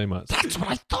 You can blame us. That's what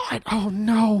I thought. Oh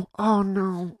no.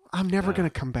 I'm never gonna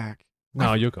come back.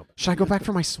 No, you'll come. Should I go back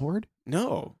for my sword?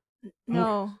 No.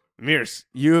 No. Mears,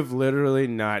 you have literally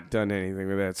not done anything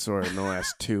with that sword in the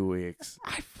last 2 weeks.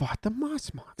 I fought the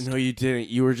moss monster. No, you didn't.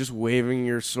 You were just waving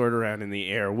your sword around in the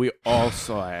air. We all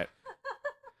saw it.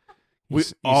 We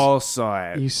all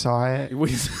saw it. You saw it?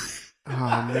 We,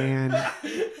 Oh man.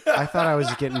 I thought I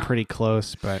was getting pretty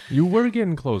close, but You were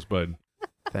getting close, bud.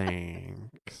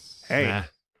 thanks. hey,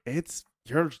 Nah,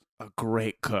 you're a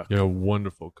great cook. you're a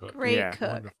wonderful cook. Great Yeah,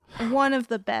 cook. One of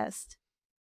the best.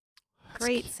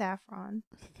 Great saffron.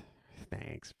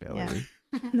 Thanks, Billy. Yeah.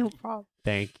 No problem.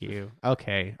 Thank you.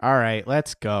 Okay. All right,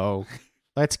 let's go.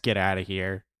 Let's get out of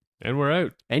here. And we're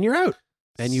out. And you're out.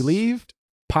 And you leave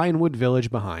Pinewood Village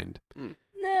behind.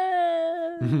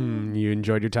 No. You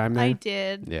enjoyed your time there? I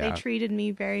did. Yeah. They treated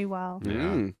me very well. Yeah.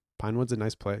 Mm. Pinewood's a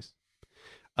nice place.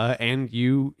 And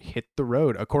you hit the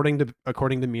road. According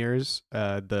to Mears,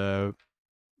 the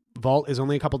vault is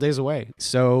only a couple days away.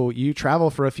 So you travel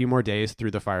for a few more days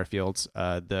through the fire fields.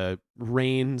 The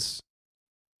rains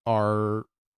are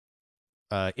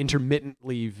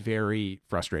intermittently very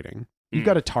frustrating. You've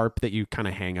got a tarp that you kind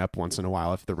of hang up once in a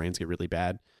while if the rains get really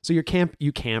bad. So you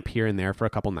camp here and there for a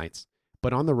couple nights.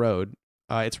 But on the road,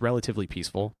 it's relatively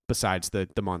peaceful besides the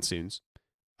monsoons.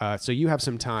 So you have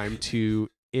some time to,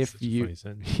 if Such a you, funny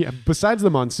sentence. yeah, besides the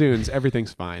monsoons,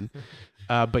 everything's fine.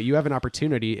 But you have an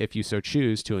opportunity, if you so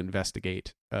choose, to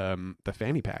investigate the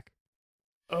fanny pack.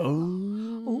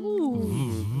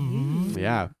 Ooh.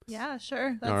 Yeah. Yeah,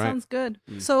 sure. That All right. sounds good.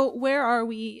 So where are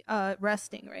we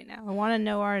resting right now? I want to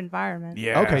know our environment.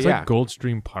 Yeah. Okay. It's Yeah. like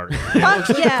Goldstream Park. Fuck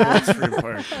yeah. Extreme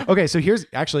Park. Okay, so here's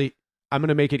actually, I'm going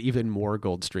to make it even more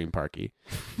Goldstream Parky.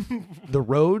 The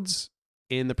roads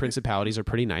in the principalities are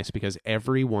pretty nice because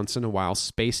every once in a while,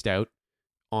 spaced out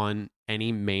on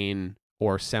any main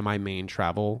or semi-main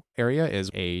travel area is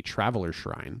a traveler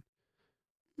shrine.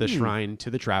 The shrine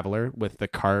to the traveler with the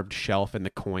carved shelf and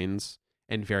the coins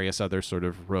and various other sort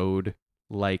of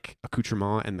road-like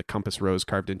accoutrement and the compass rose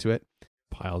carved into it.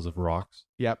 Piles of rocks.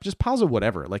 Yeah, just piles of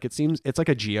whatever. Like it seems, it's like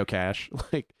a geocache.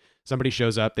 Like somebody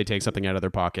shows up, they take something out of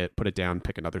their pocket, put it down,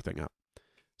 pick another thing up.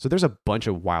 So there's a bunch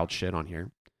of wild shit on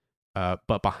here.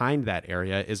 But behind that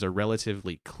area is a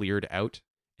relatively cleared out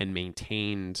and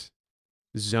maintained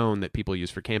zone that people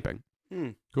use for camping.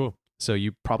 Cool. So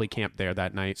you probably camp there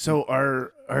that night. So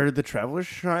are the traveler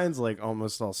shrines like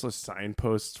almost also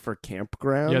signposts for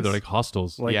campgrounds? Yeah, they're like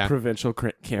hostels. like Yeah. provincial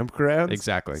campgrounds.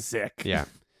 Exactly. Sick. Yeah.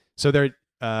 So there,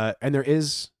 and there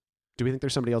is. Do we think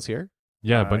there's somebody else here?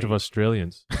 Yeah, a bunch of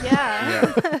Australians.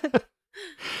 Yeah.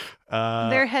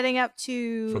 They're Uh, heading up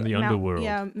to From the Mount, underworld.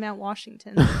 Yeah, Mount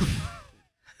Washington,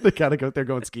 they gotta go. They're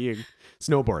going skiing,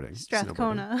 snowboarding,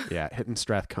 Strathcona. Snowboarding. Yeah, hitting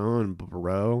Strathcona,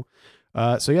 bro.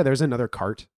 So yeah, there's another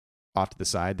cart off to the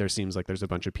side. There seems like there's a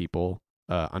bunch of people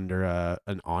under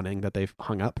an awning that they've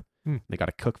hung up. They got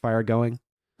a cook fire going.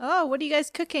 Oh, what are you guys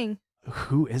cooking?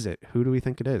 Who is it? Who do we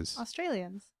think it is?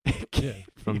 Australians. Yeah,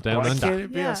 from down Why under. can't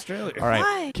it be Yeah. Australia? All right.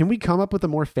 Why? Can we come up with a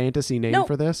more fantasy name No.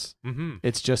 for this? Mm-hmm.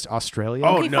 It's just Australia.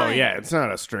 Oh Okay, no, fine. yeah, it's not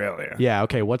Australia. Yeah.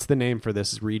 Okay. What's the name for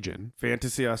this region?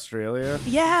 Fantasy Australia.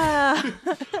 Yeah.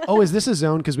 Oh, is this a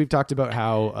zone? Because we've talked about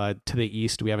how to the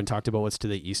east. We haven't talked about what's to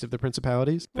the east of the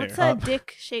principalities. What's There. that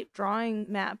dick-shaped drawing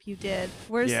map you did?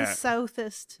 Where's Yeah. the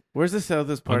southest? Where's the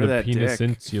southest part On of the that penis dick?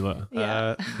 insula.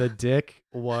 Yeah. The dick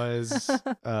was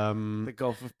The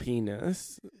Gulf of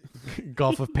Penis.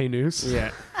 Gulf of Penis.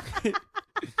 Yeah.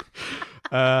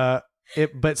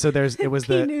 But so it was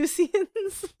the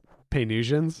Penusians.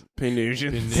 Penusians.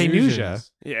 Penusians. Penusia.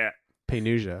 Yeah.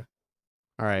 Penusia.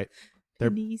 All right. They're-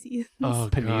 Penusians. Oh,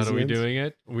 God, are we Penusians? doing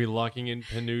it? Are we locking in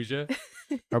Penusia?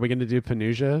 Are we going to do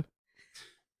Penusia?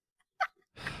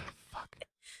 Fuck.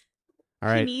 All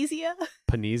right. Penesia.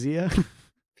 Penesia.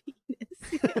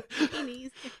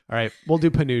 Penesia. All right. We'll do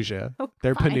Penusia. Oh,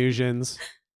 They're fine. Penusians,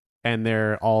 and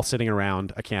they're all sitting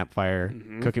around a campfire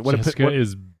Mhm. cooking. Jessica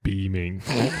is beaming.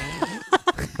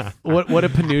 What do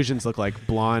Penusians look like?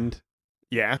 Blonde.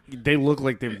 Yeah. They look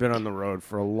like they've been on the road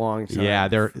for a long time. Yeah,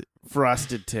 they're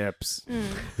frosted tips.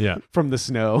 Yeah, from the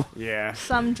snow. Yeah.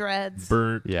 Some dreads.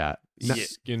 burnt Yeah. No-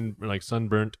 skin, like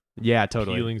sunburnt, yeah,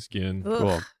 totally. peeling skin. Ugh.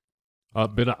 Cool. A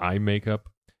bit of eye makeup.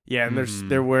 Yeah, and Mhm.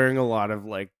 they're wearing a lot of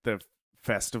like the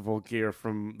festival gear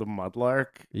from the Mudlark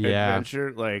Yeah.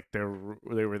 adventure. Like they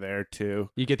were there too.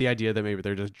 You get the idea that maybe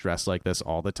they're just dressed like this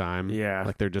all the time. Yeah.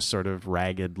 Like they're just sort of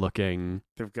ragged looking.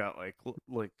 They've got like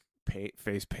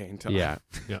face paint on. Yeah.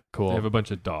 Yeah. Cool. They have a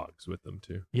bunch of dogs with them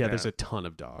too. yeah, Yeah. there's a ton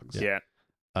of dogs. Yeah.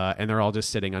 And they're all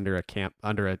just sitting under a camp,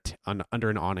 under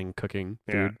an awning cooking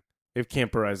Yeah. food. They've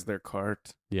camperized their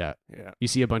cart. Yeah. Yeah. You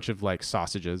see a bunch of like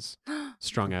sausages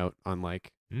strung out on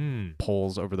like Mm.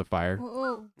 poles over the fire.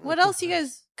 Whoa. What else you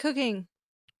guys cooking?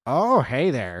 Oh,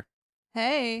 hey there,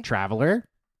 Hey. traveler.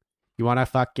 You want to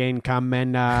fucking come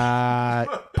and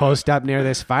post up near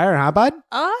this fire, huh, bud?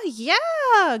 Oh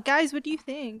yeah, guys, what do you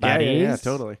think? Yeah, Buddies?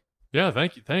 totally. Yeah,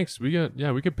 thank you. Thanks. We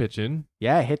could pitch in.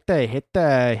 Yeah, hit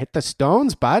the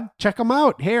stones, bud. Check them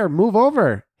out. Here, move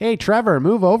over. Hey, Trevor,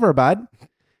 move over, bud.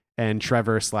 And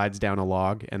Trevor slides down a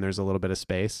log, and there's a little bit of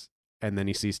space. And then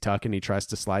he sees Tuck, and he tries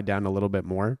to slide down a little bit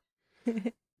more.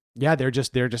 Yeah, they're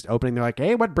just opening. They're like,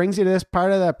 "Hey, what brings you to this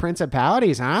part of the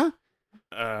principalities, huh?"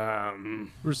 We're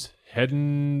just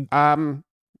heading.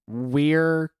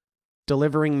 We're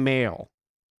delivering mail.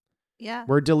 Yeah.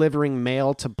 We're delivering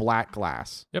mail to Black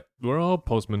Glass. Yep, we're all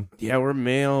postmen Yeah, we're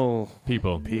male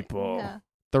people. people. Yeah.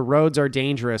 The roads are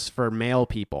dangerous for mail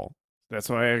people. That's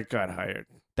why I got hired.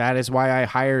 That is why I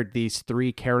hired these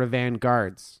 3 caravan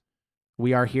guards.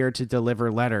 We are here to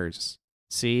deliver letters.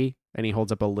 See? And he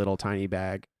holds up a little tiny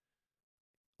bag.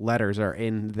 Letters are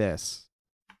in this.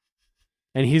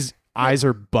 And his eyes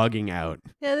are bugging out.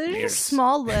 Yeah, they're Meers. just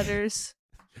small letters.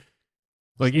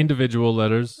 Like individual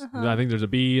letters. Uh-huh. I think there's a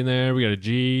B in there. We got a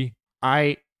G.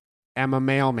 I am a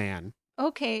mailman.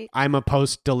 Okay. I'm a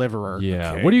post deliverer.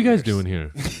 Yeah. Okay, What are you guys Meers. doing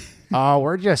here? Oh,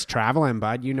 we're just traveling,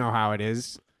 bud. You know how it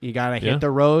is. You gotta hit Yeah.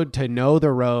 the road to know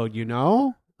the road, you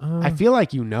know? I feel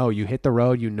like you know. You hit the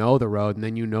road, you know the road, and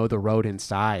then you know the road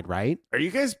inside, right? Are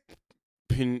you guys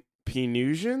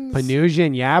Penusians?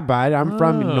 Penusian, yeah, bud. I'm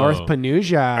from Oh. North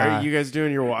Penusia. Are you guys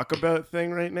doing your walkabout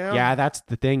thing right now? Yeah, that's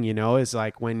the thing, you know, is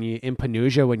like when you in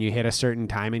Penusia, when you hit a certain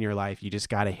time in your life, you just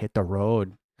got to hit the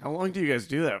road. How long do you guys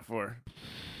do that for?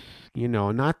 You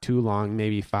know, not too long,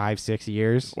 maybe 5-6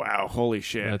 years. Wow, holy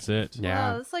shit. That's it.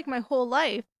 Yeah. Wow, that's like my whole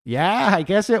life. Yeah, I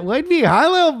guess it would be. Hi,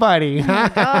 little buddy. Oh my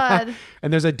God.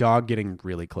 And there's a dog getting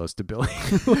really close to Billy.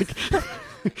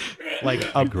 like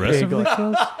a Aggressively big,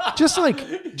 close?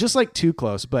 just like too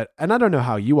close. But and I don't know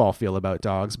how you all feel about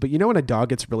dogs, but you know when a dog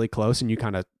gets really close and you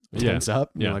kind of Yeah. tense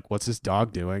up, and you're Yeah. like, what's this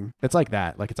dog doing? It's like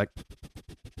that. Like it's like,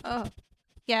 Oh.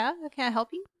 Yeah, can I help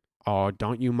you? oh,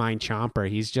 don't you mind Chomper?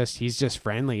 He's just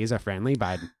friendly. He's a friendly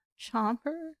bud.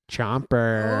 Chomper?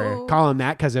 Chomper. Oh. Call him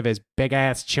that because of his big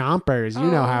ass chompers. You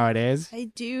know Oh. how it is.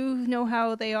 I do know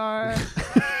how they are.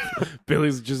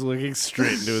 Billy's just looking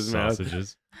straight into his mouth.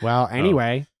 Sausages. Well,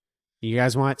 anyway, you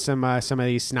guys want some of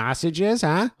these sausages,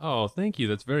 huh? Oh, thank you.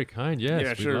 That's very kind. Yes, Yeah,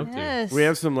 we'd sure. love to. Yes. We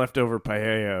have some leftover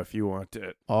paella if you want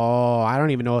it. Oh, I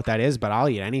don't even know what that is, but I'll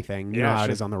eat anything. You Yeah, know how it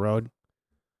sure. is on the road.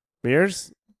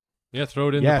 Meers? Yeah, throw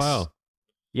it in Yes. the pile.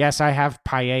 Yes, I have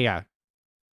paella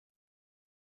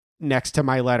next to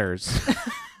my letters.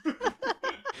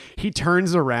 He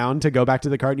turns around to go back to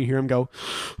the cart and you hear him go,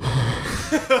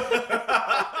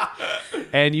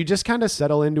 and you just kind of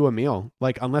settle into a meal.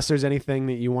 Like, unless there's anything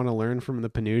that you want to learn from the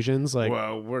Penusians, like,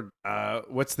 Well,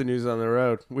 what's the news on the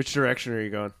road? Which direction are you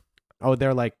going? oh,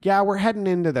 they're like, yeah, we're heading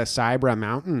into the Cybra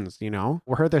Mountains, you know?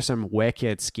 We heard there's some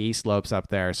wicked ski slopes up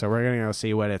there, so we're going to go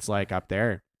see what it's like up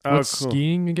there. Oh, What's cool.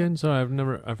 skiing again? Sorry,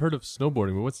 I've heard of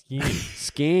snowboarding, but what's skiing?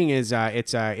 Skiing is,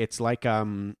 it's like,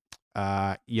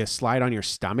 you slide on your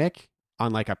stomach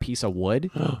on like a piece of wood.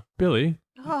 Billy.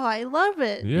 Oh, I love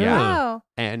it. Yeah. Wow.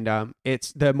 And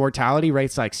it's the mortality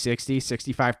rate's like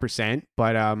 65%,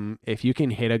 but if you can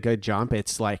hit a good jump,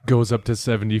 it's like, Goes up to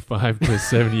 75 to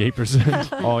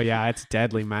 78%. oh yeah, it's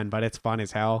deadly, man, but it's fun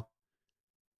as hell.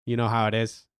 You know how it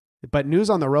is. But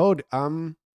news on the road,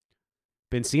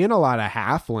 been seeing a lot of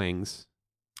halflings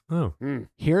Oh,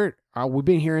 here. We've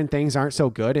been hearing things aren't so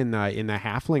good in the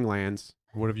halfling lands.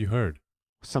 what have you heard?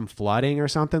 Some flooding or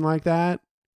something like that.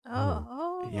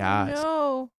 Oh, Yeah, it's-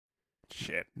 no.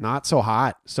 Shit. Not so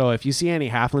hot. So if you see any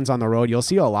halflings on the road, you'll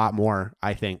see a lot more,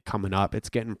 I think, coming up. It's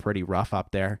getting pretty rough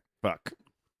up there. Fuck.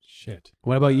 Shit.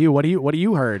 What about you? What do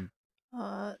you heard?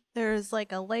 There's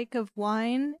like a lake of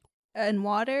wine and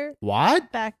water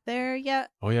What? back there. Yeah.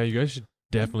 Oh yeah, you guys should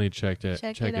definitely check it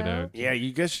Check it it out. out. Yeah,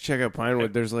 you guys should check out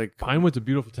Pinewood. There's like Pinewood's a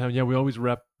beautiful town. Yeah, we always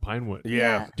rep Pinewood.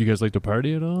 Yeah. Do you guys like to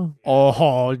party at all?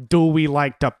 Oh, do we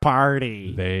like to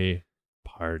party? They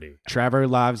party. Trevor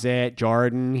loves it.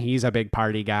 Jordan, he's a big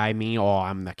party guy. Me, oh,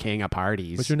 I'm the king of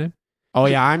parties. What's your name? Oh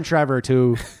yeah, I'm Trevor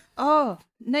too. Oh,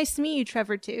 nice to meet you,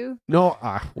 Trevor, too. No,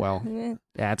 well, Eh,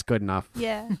 that's good enough.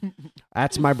 Yeah.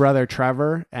 That's my brother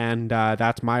Trevor, and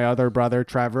that's my other brother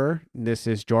Trevor. This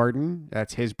is Jordan.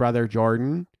 That's his brother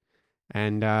Jordan,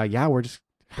 and yeah, we're just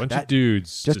Bunch That- of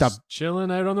dudes just just a- chilling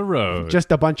out on the road.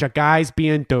 just a bunch of guys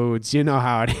being dudes. You know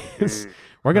how it is. Mm.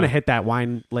 We're gonna Huh. hit that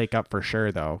wine lake up for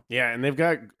sure, though. Yeah, and they've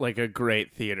got like a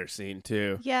great theater scene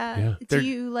too. Yeah. Yeah. Do They're-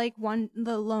 you like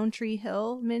the Lone Tree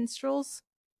Hill minstrels?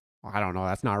 I don't know.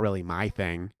 That's not really my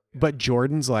thing. But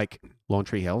Jordan's like Lone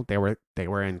Tree Hill. They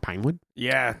were in Pinewood.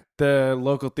 Yeah, the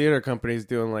local theater company's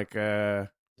doing like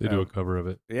they do a cover of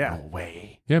it. yeah. No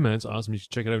way. Yeah, man, it's awesome. You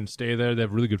should check it out and stay there. They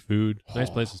have really good food.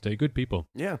 Nice place to stay. Good people.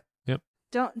 Yeah.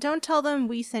 Don't tell them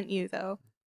we sent you though.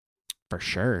 For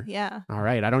sure. Yeah. All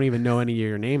right. I don't even know any of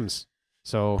your names.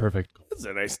 So Perfect. That's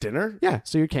a nice dinner. yeah.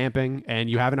 So you're camping and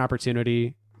you have an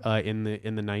opportunity in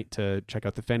the night to check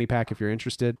out the fanny pack if you're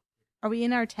interested. Are we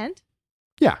in our tent?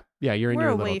 Yeah. Yeah. You're in We're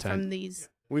your away little tent. from these.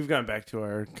 We've gone back to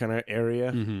our kind of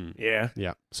area. Mm-hmm. Yeah.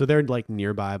 Yeah. So they're like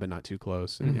nearby, but not too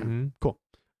close. And yeah.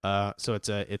 Mhm. So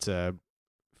it's a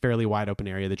fairly wide open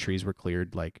area. The trees were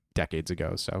cleared like decades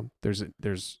ago. So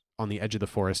there's on the edge of the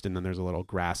forest, and then there's a little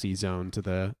grassy zone to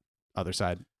the other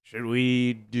side. Should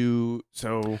we do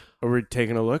so? Are we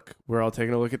taking a look? We're all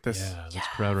taking a look at this. Yeah, let's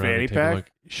crowd around Fanny and take a pack?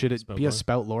 look. Should it Spout be a lore?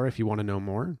 spout lore if you want to know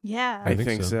more? Yeah. I think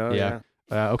think so. so. Yeah.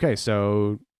 Yeah. Okay,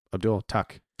 so Abdul,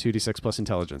 tuck 2d6 plus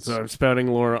intelligence. So I'm spouting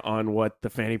lore on what the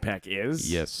fanny pack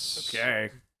is. Yes. Okay.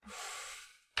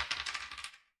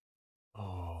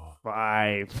 Oh,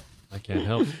 5. I can't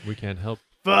help. We can't help.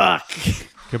 Fuck.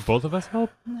 Can both of us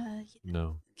help? Uh,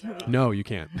 No. can we- No, you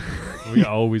can't. We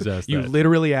always ask You that.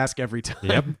 literally ask every time.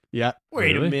 Yep. Yeah.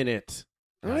 Wait Really? a minute.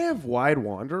 Don't I have Wide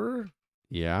Wanderer?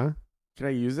 Yeah. Can I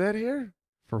use that here?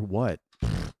 For what?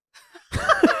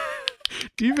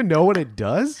 Do you even know what it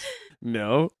does?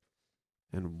 No.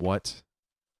 And what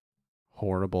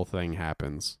horrible thing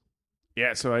happens?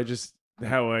 Yeah, so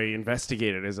how I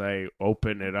investigate it is I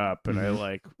open it up and I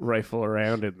like rifle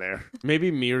around in there.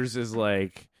 Maybe Meers is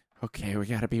like, okay, we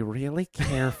got to be really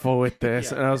careful with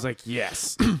this. And I was like,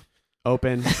 yes.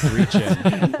 Open, reach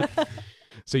in.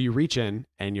 So you reach in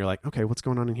and you're like, okay, what's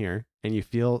going on in here? And you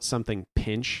feel something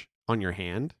pinch on your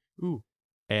hand. Ooh.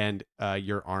 And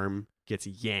your arm gets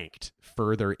yanked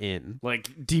further in.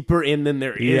 Like deeper in than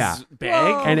there is Yeah.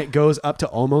 bag. Whoa. And it goes up to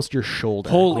almost your shoulder.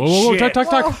 Holy Whoa, shit.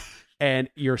 tuck. And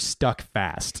you're stuck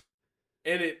fast.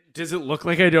 And does it look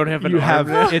like I don't have an You arm?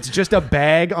 have it's just a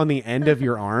bag on the end of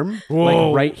your arm, Whoa.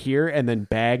 like right here, and then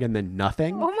bag, and then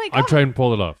nothing. Oh my I'm god. trying to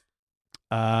pull it off.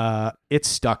 It's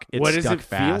stuck. It's What does stuck it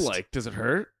fast. feel like? Does it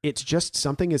hurt? It's just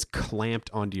something is clamped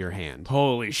onto your hand.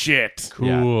 Holy shit.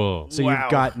 Yeah. Cool. So Wow.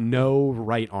 you've got no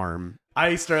right arm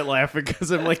I start laughing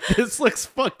because I'm like, this looks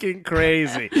fucking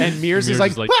crazy. And Meers is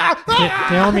like,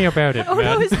 Tell me about it, Oh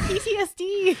no, man. it's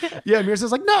PTSD. yeah, Meers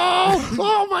is like, no,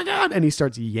 oh my god, and he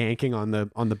starts yanking on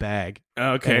the bag.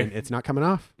 Okay. And it's not coming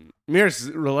off. Mears,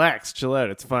 relax, chill out.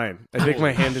 It's fine. I think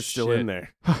my hand is still shit. in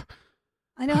there.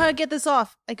 I know how to get this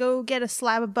off. I go get a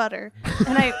slab of butter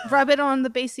and I rub it on the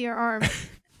base of your arm.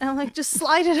 And I'm like, just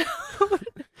slide it out.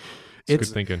 It's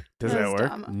good thinking. Does That that was work?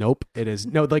 dumb. Nope, it is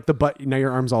no like now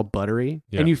your arm's all buttery,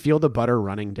 Yeah. and you feel the butter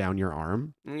running down your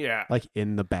arm, Yeah. like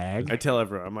in the bag. I tell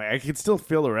everyone, I'm like, I can still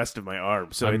feel the rest of my arm.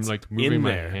 So I'm it's like moving in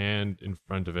my there. hand in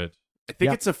front of it. I think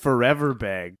Yeah. it's a forever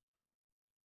bag.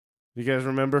 You guys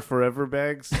remember forever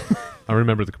bags? I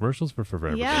remember the commercials for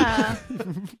Forever. Yeah.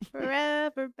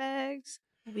 Forever bags.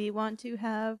 We want to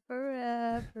have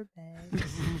forever bags.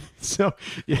 So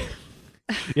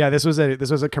yeah, this was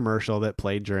a commercial that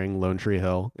played during Lone Tree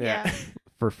Hill Yeah.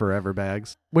 for Forever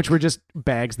bags, which were just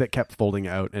bags that kept folding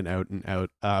out and out and out.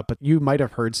 But you might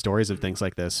have heard stories of things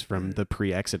like this from the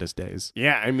pre-Exodus days.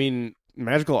 Yeah, I mean,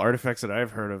 magical artifacts that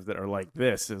I've heard of that are like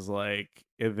this is like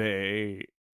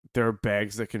there are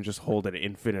bags that can just hold an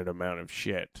infinite amount of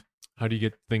shit. How do you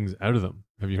get things out of them?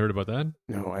 Have you heard about that?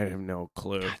 No, I have no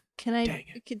clue.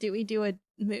 Do we do a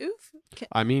move?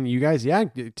 I mean, you guys,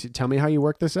 tell me how you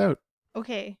work this out.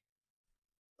 Okay.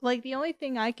 Like the only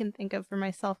thing I can think of for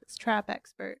myself is trap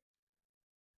expert.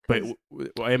 But 'Cause-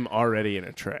 I'm already in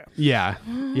a trap. Yeah,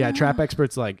 trap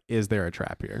experts like, is there a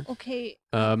trap here? Okay.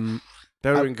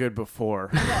 That would have been good before.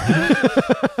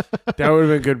 That would have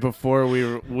been good before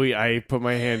I put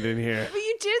my hand in here. But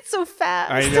you did it so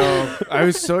fast. I know. I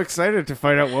was so excited to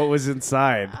find out what was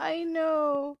inside. I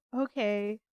know.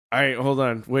 Okay. Hold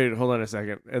on. Wait, hold on a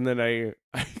second. And then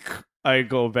I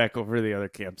go back over to the other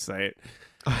campsite.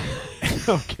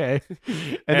 Okay.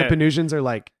 And the Penusians are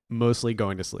like mostly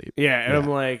going to sleep. Yeah, and I'm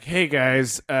like, hey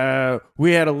guys,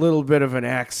 we had a little bit of an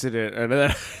accident. And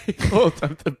then I hold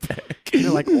up the bag.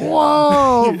 You're like,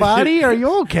 whoa, buddy, are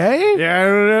you okay? Yeah, I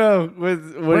don't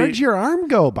know. Where'd your arm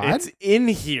go, bud? It's in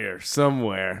here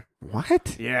somewhere.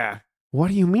 What? Yeah. What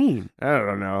do you mean? I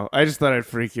don't know. I just thought I'd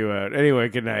freak you out. Anyway,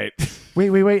 good night.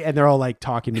 Wait. And they're all like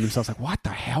talking to themselves like, what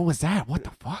the hell was that? What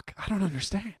the fuck? I don't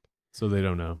understand. So they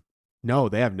don't know. No,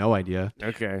 they have no idea.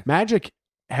 Okay. Magic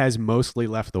has mostly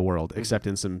left the world, except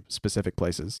in some specific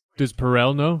places. Does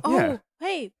Perel know? Oh, Yeah.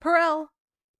 hey, Perel.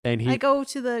 And I go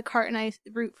to the cart and I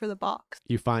root for the box.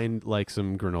 you find like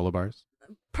some granola bars.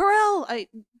 Perel, I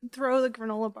throw the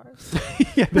granola bars.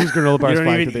 Yeah, there's granola bars You don't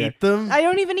flying even through the air. eat them? I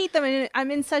don't even eat them. And I'm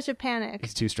in such a panic.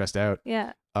 He's too stressed out.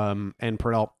 Yeah. And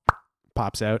Perel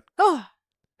pops out. Oh,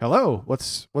 Hello,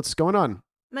 what's going on?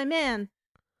 my man.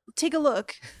 Take a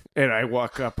look. And I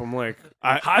walk up. I'm like,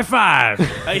 High five!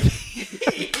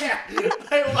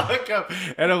 I walk up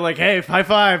and I'm like, hey, high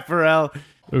five, Pharrell.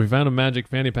 We found a magic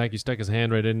fanny pack. He stuck his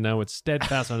hand right in. Now it's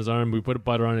steadfast on his arm. We put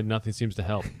butter on it. Nothing seems to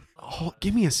help. Oh,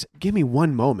 give me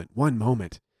one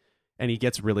moment. And he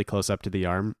gets really close up to the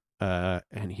arm,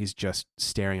 and he's just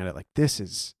staring at it like, this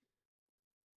is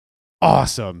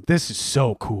awesome. This is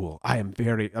so cool. I'm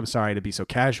sorry to be so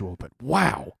casual, but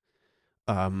wow.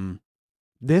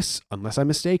 This, unless I'm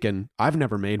mistaken, I've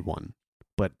never made one,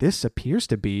 but this appears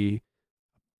to be a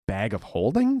bag of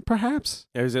holding, perhaps?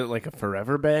 Is it like a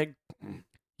forever bag?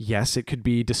 Yes, it could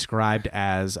be described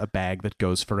as a bag that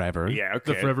goes forever. Yeah,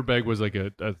 The okay. forever bag was like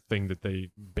a thing that they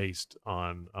based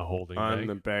on a holding On bag.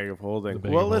 the bag of holding. The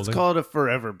bag Well, of let's holding. call it a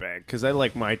forever bag because I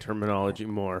like my terminology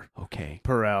more. Okay.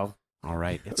 Pharrell. All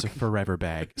right. It's a forever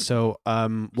bag. So,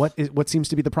 what seems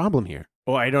to be the problem here?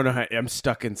 Oh, I don't know how. I'm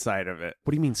stuck inside of it.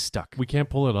 What do you mean stuck? We can't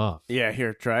pull it off. Yeah,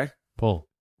 here, try. Pull.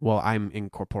 Well, I'm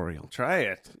incorporeal. Try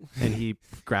it. And he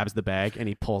grabs the bag and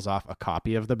he pulls off a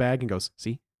copy of the bag and goes,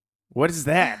 see? What is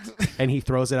that? And he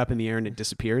throws it up in the air and it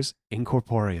disappears.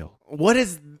 Incorporeal. What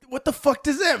the fuck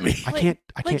does that mean? I Like- can't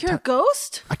Like you're a tou-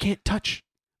 ghost? I can't touch.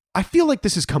 I feel like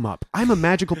this has come up. I'm a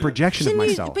magical projection of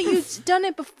myself. But you've done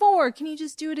it before. Can you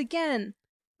just do it again?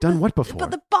 Done what before?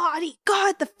 But the body.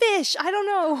 God, the fish. I don't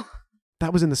know.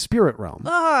 That was in the spirit realm.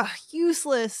 Ugh,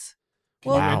 useless.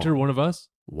 Can Well, you enter one of us?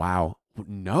 Wow.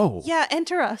 No. Yeah,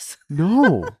 enter us.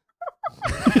 No.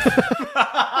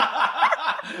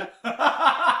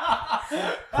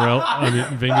 Well, I mean,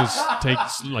 Vingus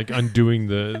takes like undoing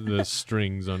the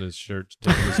strings on his shirt,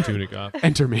 taking his tunic off.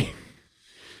 Enter me.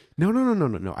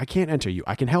 No. I can't enter you.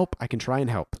 I can help. I can try and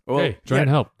help. Well, Hey, try and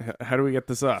help. How do we get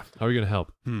this off? How are we going to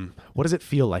help? What does it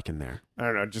feel like in there? I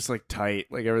don't know, just like tight.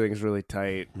 Like everything's really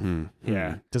tight.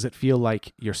 Yeah. Does it feel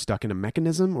like you're stuck in a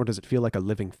mechanism, or does it feel like a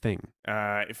living thing?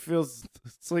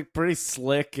 It's like pretty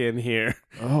slick in here.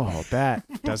 Oh, that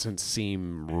doesn't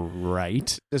seem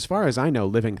right. As far as I know,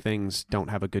 living things don't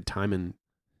have a good time in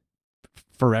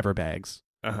forever bags.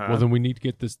 Well, then we need to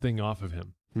get this thing off of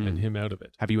him and him out of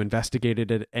it. Have you investigated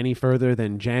it any further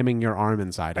than jamming your arm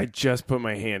inside I it? just put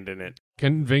my hand in it.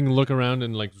 Can Ving look around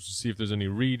and like see if there's any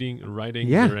writing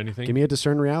Yeah. or anything? Give me a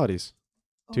discern realities.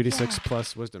 Oh, 2d6 yeah.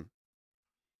 plus wisdom.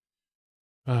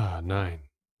 9.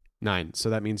 9. So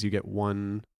that means you get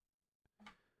one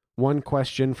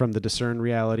question from the discern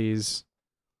realities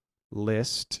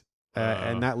list.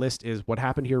 And that list is what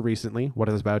happened here recently, what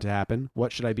is about to happen,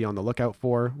 what should I be on the lookout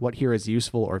for, what here is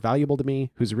useful or valuable to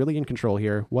me, who's really in control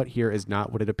here, what here is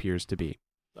not what it appears to be.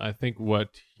 I think what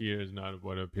here is not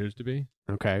what it appears to be.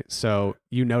 Okay, so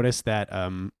you notice that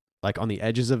like on the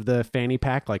edges of the fanny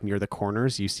pack, like near the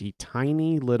corners, you see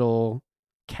tiny little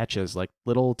catches, like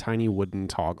little tiny wooden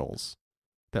toggles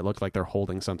that look like they're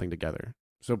holding something together.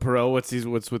 So Perel, what's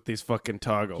with these fucking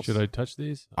toggles? Should I touch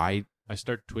these? I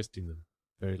start twisting them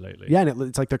very lightly. Yeah, and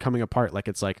it's like they're coming apart, like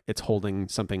it's holding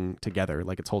something together,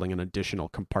 like it's holding an additional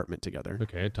compartment together.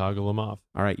 Okay, toggle them off.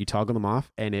 All right, you toggle them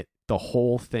off, and the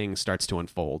whole thing starts to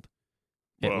unfold.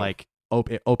 It Whoa. like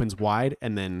it opens wide,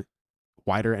 and then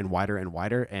wider and wider and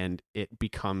wider, and it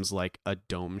becomes like a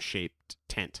dome-shaped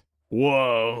tent.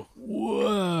 Whoa.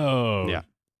 Whoa. Yeah.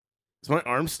 Is my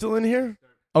arm still in here?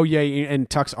 Oh yeah, and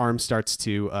Tuck's arm starts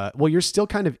to. Well, you're still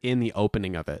kind of in the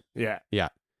opening of it. Yeah. Yeah.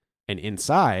 And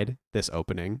inside this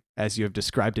opening, as you have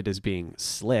described it as being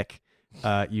slick,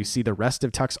 you see the rest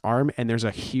of Tuck's arm, and there's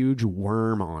a huge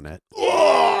worm on it.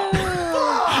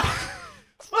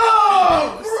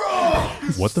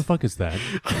 What the fuck is that?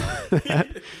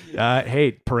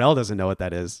 Hey, Perel doesn't know what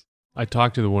that is. I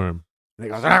talked to the worm. And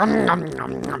he goes, I'm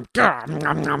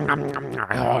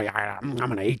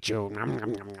gonna eat you.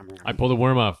 I pull the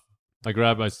worm off. I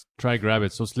try to grab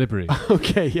it. So slippery.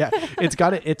 Okay, yeah.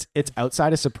 It's its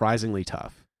outside is surprisingly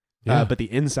tough. Yeah. But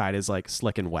the inside is like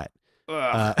slick and wet.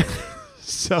 Ugh.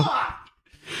 So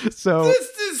This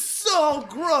is so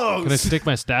gross. Can I stick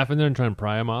my staff in there and try and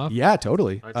pry him off? yeah,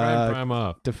 totally. I try and pry him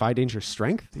off. Defy danger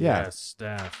strength. Yeah. Yes,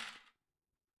 staff.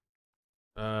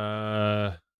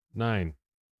 9.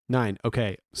 9.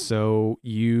 Okay. So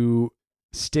you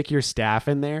stick your staff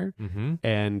in there Mm-hmm.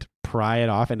 and pry it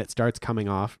off, and it starts coming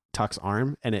off Tuck's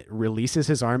arm, and it releases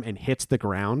his arm and hits the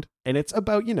ground. And it's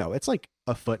about, it's like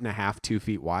 1.5 feet, 2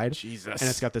 feet wide. Jesus. And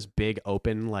it's got this big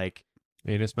open, like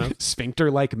Anus mouth.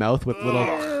 sphincter-like mouth with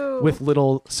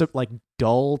little like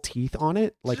dull teeth on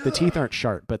it. Like the teeth aren't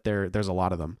sharp, but there's a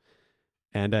lot of them.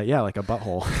 And yeah, like a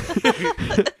butthole.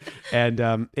 And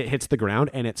it hits the ground,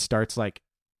 and it starts like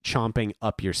chomping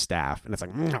up your staff, and it's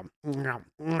like nom, nom,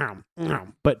 nom,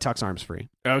 nom. But Tuck's arm's free.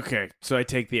 Okay, so I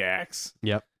take the axe.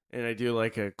 Yep. And I do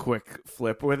like a quick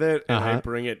flip with it, and I Uh-huh.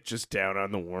 bring it just down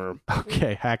on the worm.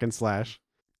 Okay, hack and slash.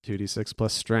 2d6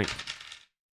 plus strength.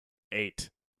 8.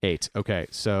 8. Okay,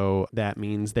 so that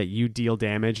means that you deal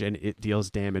damage, and it deals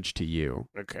damage to you.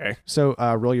 Okay. So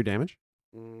roll your damage.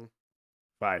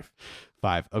 5.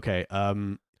 5. Okay.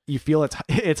 You feel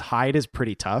its hide is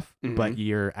pretty tough, Mhm. but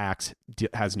your axe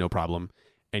has no problem,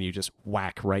 and you just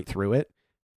whack right through it.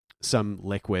 Some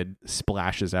liquid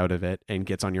splashes out of it and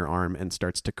gets on your arm and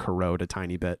starts to corrode a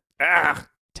tiny bit. Ah!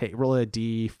 Roll a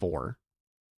d4.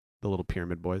 The little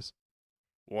pyramid boys.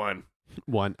 1.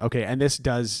 1. Okay, and this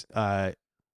does I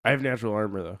have natural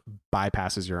armor, though.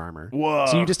 bypasses your armor. Whoa.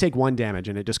 So you just take 1 damage,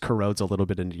 and it just corrodes a little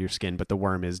bit into your skin, but the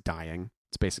worm is dying.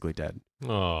 It's basically dead.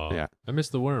 Oh, Yeah. I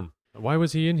missed the worm. Why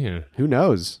was he in here? Who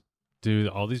knows? Do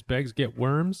all these bags get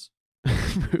worms?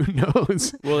 Who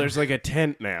knows? Well, there's like a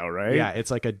tent now, right? Yeah, it's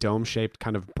like a dome-shaped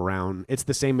kind of brown. It's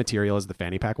the same material as the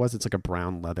fanny pack was. It's like a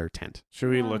brown leather tent. Should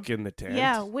we Yeah. look in the tent?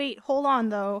 Yeah, wait, hold on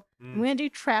though. I'm gonna do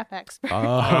trap expert.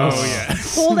 Oh, yeah.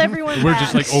 Hold everyone We're back.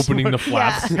 just like opening the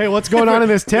flaps. Hey, what's going on in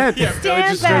this tent? Yeah, Billy Stand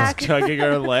just starts back. tugging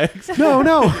our legs. No.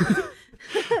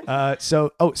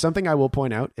 Something I will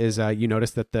point out is you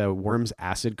notice that the worm's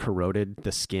acid corroded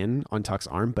the skin on Tuck's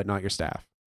arm, but not your staff.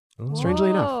 Oh. Strangely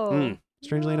enough. Whoa. Mm.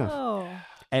 Strangely enough. Whoa.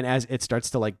 And as it starts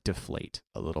to like deflate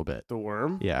a little bit. The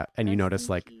worm? Yeah, and you That's notice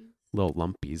like sneaky. little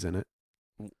lumpies in it.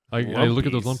 I look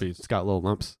at those Lumpies. lumpies. It's got little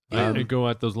lumps. I go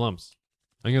at those lumps.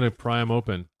 I'm going to pry them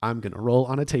open. I'm going to roll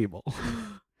on a table.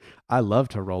 I love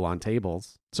to roll on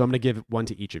tables. So I'm going to give 1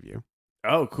 to each of you.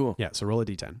 Oh, cool. Yeah, so roll a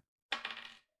d10.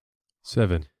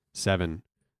 7. 7.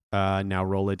 Now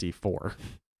roll a d4.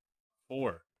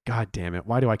 4. God damn it.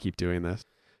 Why do I keep doing this?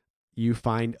 You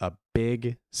find a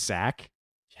big sack,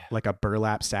 like a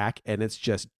burlap sack, and it's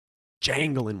just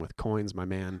jangling with coins, my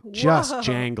man. Just Whoa.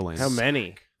 jangling. How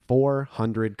many?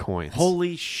 400 coins.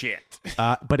 Holy shit.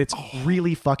 But it's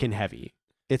really fucking heavy.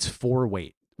 It's 4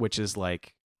 weight, which is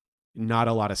like not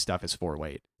a lot of stuff is 4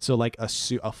 weight. So like a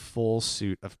full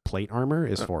suit of plate armor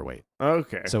is 4 weight.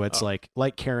 Okay. So it's like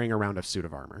carrying around a suit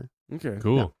of armor. Okay.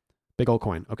 Cool. Yeah. Big old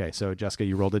coin. Okay, so Jessica,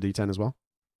 you rolled a d10 as well?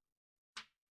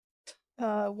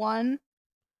 1.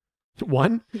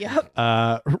 1? Yep.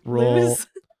 Roll Lose.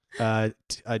 a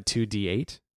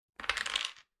 2d8.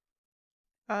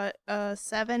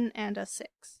 7 and a 6.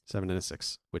 7 and a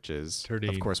 6, which is, 13.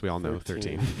 of course, we all know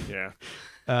 13.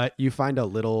 Yeah. You find a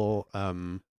little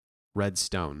red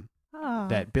stone Oh,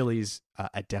 that Billy's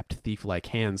adept thief-like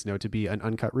hands know to be an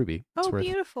uncut ruby. It's oh worth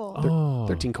beautiful. Oh.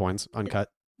 13 coins, uncut.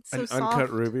 It's so An soft. uncut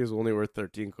ruby is only worth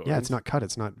 13 coins. Yeah, it's not cut.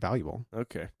 It's not valuable.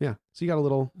 Okay. Yeah, so you got a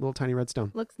little tiny red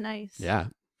stone. Looks nice. Yeah,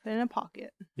 Put it in a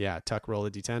pocket. yeah. Tuck, roll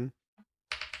a d10.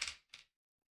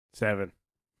 7.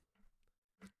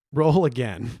 Roll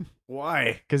again,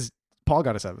 Why? because Paul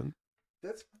got a 7.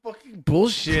 That's fucking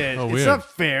bullshit. Oh, it's weird. not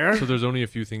fair. So there's only a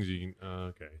few things you can.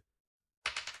 Okay.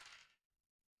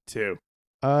 2.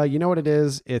 You know what it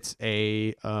is? It's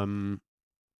a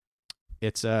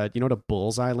you know what a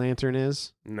bullseye lantern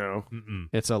is? No. Mm-mm.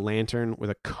 It's a lantern with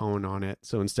a cone on it.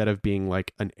 So instead of being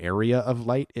like an area of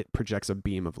light, it projects a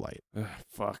beam of light. Ugh,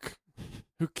 fuck.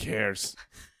 Who cares?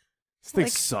 This thing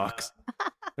Like- sucks.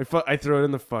 I throw it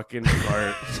in the fucking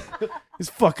cart. This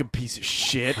fucking piece of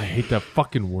shit. I hate that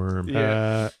fucking worm.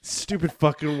 Yeah. Stupid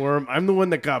fucking worm. I'm the one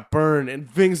that got burned, and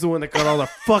Ving's the one that got all the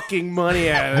fucking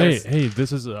money out of this. Hey,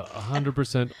 this is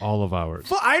 100% all of ours.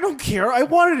 But I don't care. I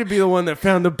wanted to be the one that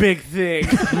found the big thing.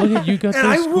 Look at you got And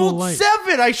those I cool rolled lights.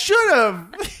 7. I should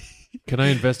have. Can I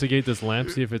investigate this lamp,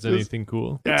 see if it's anything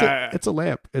cool? It's a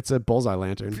lamp. It's a bullseye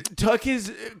lantern. Tuck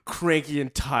is cranky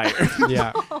and tired.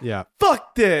 Yeah, yeah.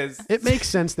 Fuck this. It makes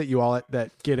sense that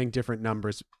that getting different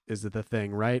numbers is the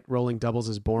thing, right? Rolling doubles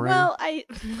is boring. Well,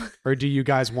 Or do you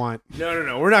guys want?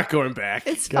 No. We're not going back.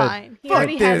 it's Good. fine. He Fuck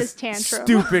already had his this tantrum.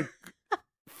 stupid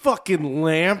fucking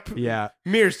lamp. Yeah,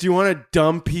 Meers, do you want a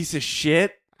dumb piece of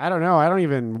shit? I don't know. I don't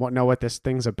even know what this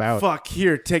thing's about. Fuck,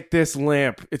 here, take this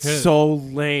lamp. It's Yeah. so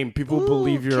lame. People Ooh,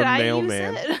 believe you're could a I use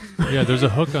mailman. it? Yeah, there's a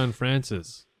hook on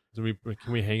Francis. Can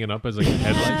we hang it up as like a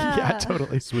headlight? Yeah,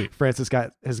 totally. Sweet. Francis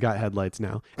has got headlights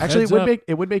now. Actually, Heads it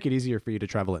up. would make it easier for you to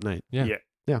travel at night. Yeah.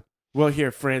 Yeah. Well,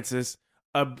 here, Francis,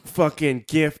 a fucking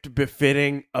gift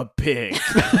befitting a pig.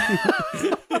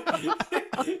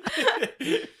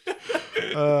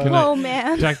 Can Whoa,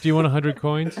 man. Jack, do you want 100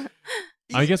 coins?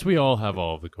 I guess we all have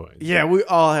all of the coins. Yeah, we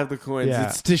all have the coins. Yeah.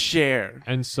 It's to share.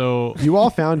 And so You all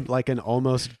found like an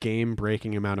almost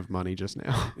game-breaking amount of money just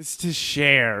now. It's to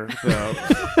share, though.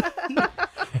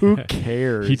 Who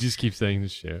cares? he just keeps saying to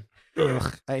share.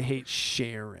 Ugh, I hate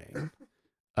sharing.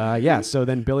 Yeah. So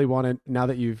then Billy wanted. Now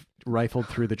that you've rifled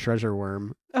through the treasure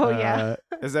worm. Oh, yeah.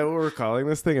 Is that what we're calling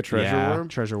this thing? A treasure yeah, worm?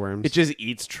 Treasure worms. It just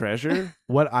eats treasure?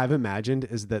 What I've imagined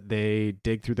is that they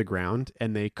dig through the ground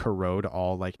and they corrode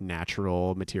all like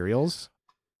natural materials,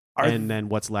 and then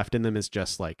what's left in them is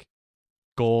just like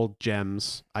gold,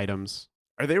 gems, items.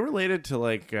 Are they related to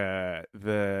like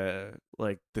the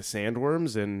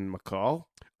sandworms in McCall?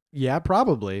 Yeah,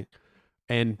 probably.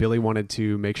 And Billy wanted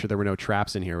to make sure there were no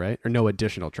traps in here, right? Or no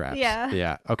additional traps. Yeah.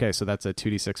 Yeah. Okay, so that's a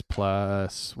 2d6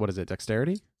 plus, what is it,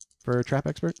 dexterity for a trap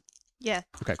expert? Yeah.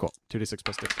 Okay, cool. 2d6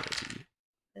 plus dexterity.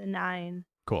 9.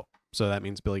 Cool. So that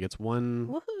means Billy gets one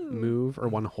Woohoo. move or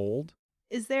one hold.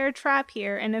 Is there a trap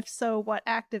here? And if so, what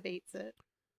activates it?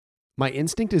 My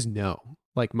instinct is no.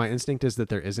 Like, my instinct is that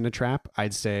there isn't a trap.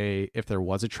 I'd say if there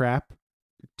was a trap,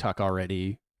 Tuck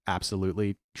already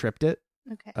absolutely tripped it.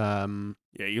 Okay.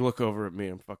 Yeah, you look over at me,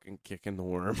 I'm fucking kicking the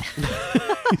worm.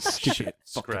 Stupid,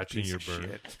 Scratching your burn.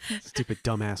 Shit. stupid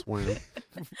dumbass worm.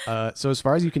 So as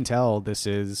far as you can tell, this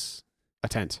is a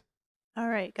tent. All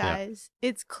right, guys.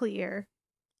 It's clear.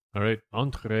 All right,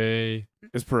 entree.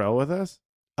 Is Perel with us?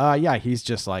 Yeah, he's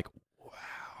just like,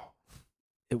 wow,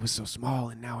 it was so small,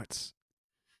 and now it's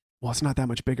not that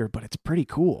much bigger, but it's pretty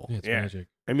cool. Yeah, it's Yeah. magic.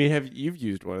 I mean, you've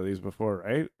used one of these before,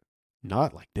 right?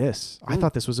 Not like this. I Ooh.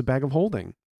 thought this was a bag of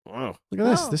holding. Wow. Look at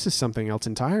this. Oh. This is something else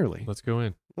entirely. Let's go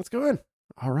in. Let's go in.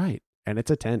 All right, and it's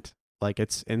a tent. Like,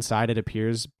 it's inside. It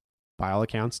appears, by all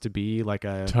accounts, to be like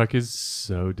a. Tuck is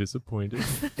so disappointed.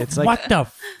 It's like what the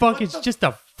fuck? It's just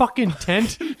a fucking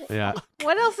tent. yeah.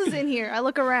 What else is in here? I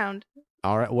look around.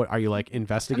 All right. What are you like I'm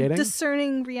investigating?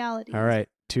 discerning reality. All right.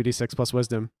 2d6 plus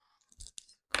wisdom.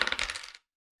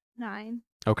 9.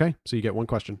 Okay, so you get one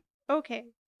question. Okay.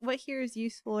 what here is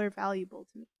useful or valuable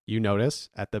to me? You notice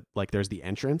at the there's the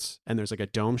entrance and there's like a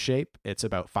dome shape. It's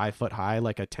about 5 foot high,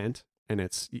 like a tent, and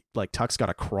it's like Tuck's got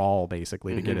to crawl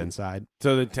basically to get Mhm. inside.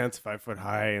 So the tent's 5 foot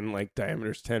high and like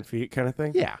diameter's 10 feet kind of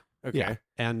thing? Yeah, Okay. yeah.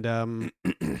 And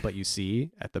but you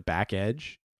see at the back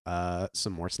edge,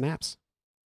 some more snaps.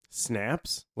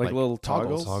 Snaps? Like Like little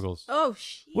toggles? Toggles. Oh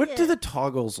shit! What do the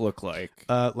toggles look like?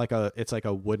 It's like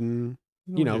a wooden,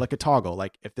 like a toggle.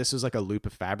 Like if this is like a loop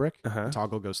of fabric, Uh-huh. the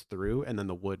toggle goes through, and then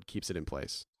the wood keeps it in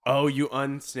place. Oh, you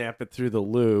unsnap it through the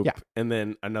loop, Yeah. and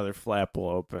then another flap will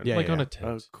open. Yeah, Like on yeah. a tent.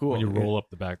 Oh, cool. When you Yeah. roll up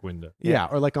the back window. Yeah,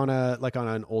 or like on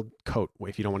an old coat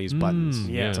if you don't want to use buttons.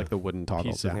 Yeah. It's like the wooden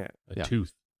toggles. Piece of Yeah. a Yeah.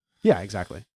 tooth. Yeah,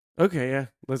 exactly. Okay, yeah.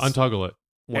 Let's Untoggle it.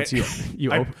 Once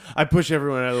you I, open, I push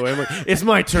everyone out of the way. I'm like, it's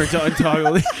my turn to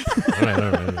untoggle it.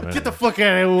 All right. Get the fuck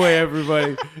out of the way,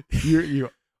 everybody. you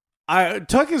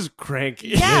Tuck is cranky.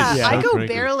 Yeah, Yeah. I go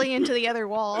Cranky. barely into the other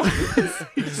wall.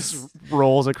 he just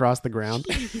rolls across the ground.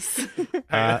 Jeez.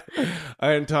 Uh, I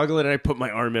untoggle it and I put my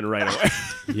arm in right away.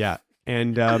 Yeah,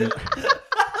 and out.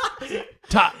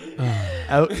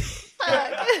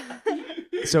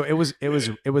 So it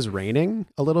was raining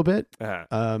a little bit.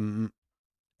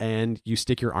 And you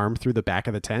stick your arm through the back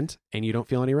of the tent, and you don't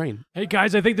feel any rain. Hey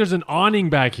guys, I think there's an awning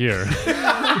back here.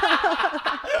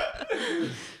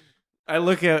 I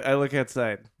look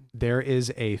outside. There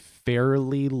is a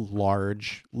fairly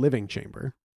large living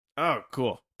chamber. Oh,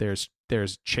 cool. There's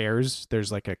chairs.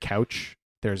 There's like a couch.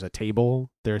 There's a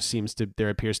table. There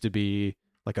appears to be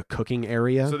like a cooking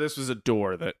area. So this was a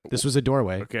door that This was a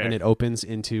doorway, Okay. and it opens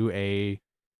into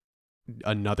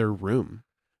another room.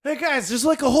 Hey guys, there's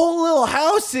like a whole little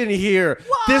house in here.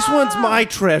 This one's my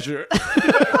treasure.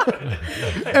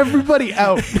 Everybody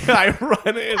out! I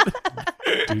run in.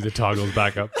 Do the toggles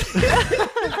back up.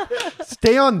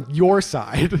 Stay on your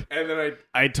side. And then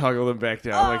I toggle them back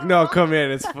down. I'm like, no, come in.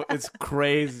 It's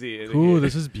crazy. in Ooh, here.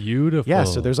 this is beautiful. Yeah,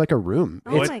 so there's like a room.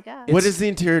 Oh my god. What is the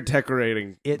interior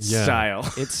decorating It's style?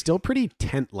 it's still pretty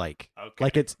tent-like. Okay.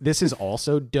 Like this is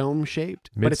also dome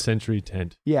shaped, but it's mid-century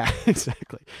tent. yeah,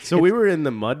 exactly. So we were in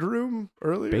the mud room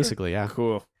earlier? Basically, yeah.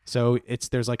 Cool. So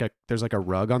there's like a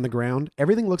rug on the ground.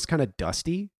 Everything looks kind of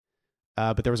dusty,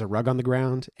 but there was a rug on the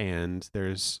ground, and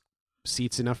there's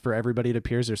seats enough for everybody. It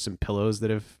appears there's some pillows that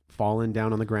have fallen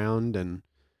down on the ground, and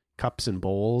cups and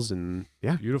bowls, and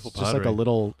yeah, Beautiful it's just like a pottery.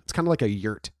 little. It's kind of like a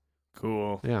yurt.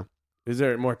 Cool. Yeah. Is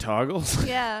there more toggles?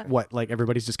 Yeah. What, like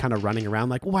everybody's just kind of running around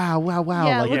like wow, wow, wow.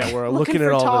 Yeah, like look- Yeah, we're looking looking at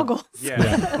for all toggles. the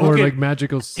yeah. Or Okay. like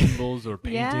magical symbols or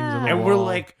paintings on the Yeah. And wall. we're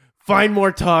like, find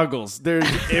more toggles. There's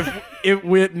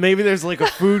maybe there's like a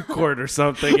food court or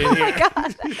something in Oh here. my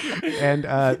god. and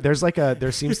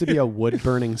there seems to be a wood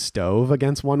burning stove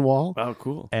against one wall, Oh,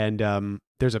 cool. and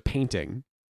there's a painting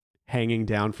hanging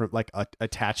down from like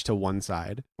attached to one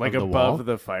side, Like of the above wall.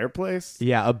 the fireplace.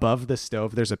 Yeah, above the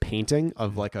stove, there's a painting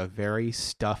of like a very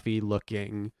stuffy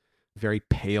looking, very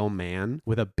pale man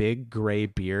with a big gray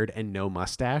beard and no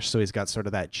mustache. So he's got sort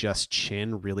of that just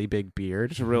chin, really big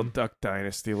beard. It's a real Duck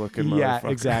Dynasty looking Yeah,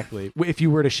 motherfucker. exactly. If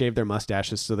you were to shave their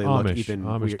mustaches so they look Amish. even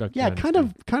Amish weird. Duck Yeah,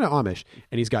 Dynasty. kind of Amish.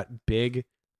 And he's got big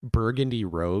burgundy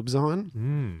robes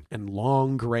on and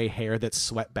long gray hair that's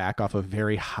swept back off a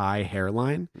very high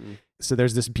hairline. Mm. So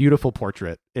there's this beautiful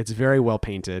portrait. It's very well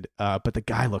painted, but the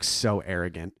guy looks so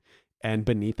arrogant. And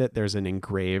beneath it, there's an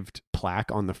engraved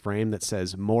plaque on the frame that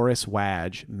says Morris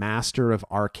Wadge, Master of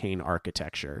Arcane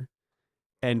Architecture.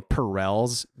 And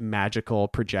Perel's magical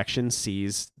projection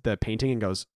sees the painting and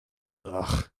goes,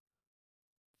 ugh,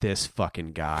 this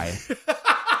fucking guy.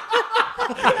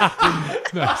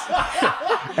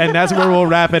 And that's where we'll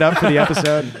wrap it up for the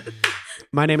episode.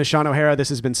 My name is Sean O'Hara. This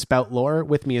has been Spout Lore.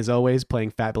 With me, as always,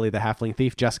 playing Fat Billy the Halfling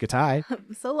Thief, Jessica Ty.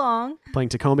 So long. Playing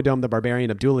Tacoma Dome the Barbarian,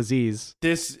 Abdul Aziz.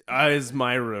 This is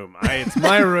my room. It's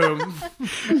my room.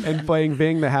 And playing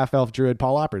Ving the Half-Elf Druid,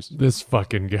 Paul Oppers. This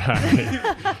fucking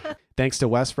guy. Thanks to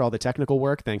Wes for all the technical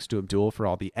work. Thanks to Abdul for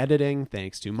all the editing.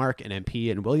 Thanks to Mark and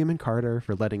MP and William and Carter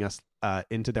for letting us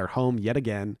into their home yet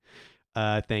again.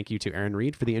 Thank you to Aaron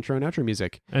Reed for the intro and outro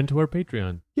music. And to our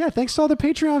Patreon. Yeah, thanks to all the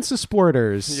Patreon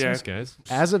supporters. Yeah. Thanks, guys.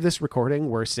 As of this recording,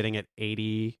 we're sitting at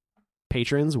 80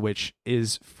 patrons, which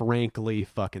is frankly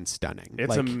fucking stunning. It's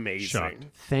Like, amazing. shocked.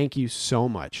 thank you so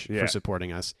much Yeah. for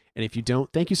supporting us. And if you don't,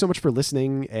 thank you so much for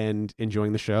listening and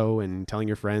enjoying the show and telling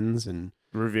your friends and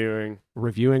Reviewing.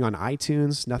 reviewing on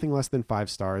iTunes. Nothing less than 5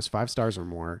 stars, 5 stars or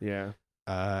more. Yeah.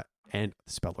 And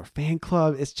the Speller Fan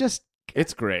Club. It's just,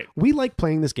 It's great. we like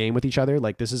playing this game with each other.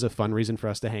 Like, this is a fun reason for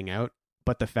us to hang out.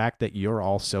 But the fact that you're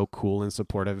all so cool and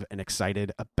supportive and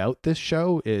excited about this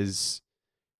show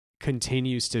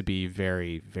continues to be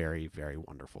very, very, very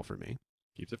wonderful for me.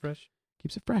 Keeps it fresh.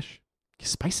 Keeps it fresh.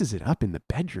 spices it up in the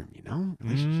bedroom, you know?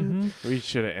 Mhm. We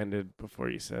should have ended before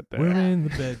you said that. We're in the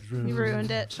bedroom. You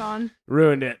ruined it, Sean.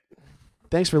 Ruined it.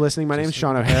 Thanks for listening. My name's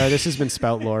Sean O'Hara. This has been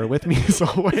Spout Lore. With me as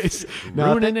always.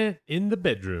 Ruining it in the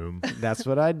bedroom. That's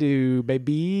what I do,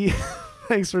 baby.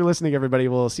 Thanks for listening, everybody.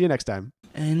 We'll see you next time.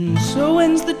 And so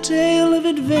ends the tale of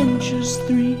adventures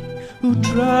three, who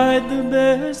tried the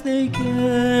best they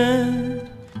can.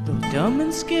 Though dumb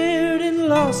and scared and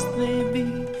lost they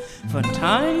be, for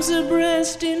times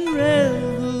abreast in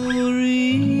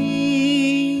revelry.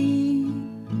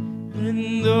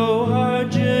 And though our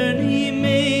journey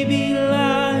may be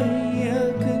lying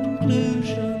a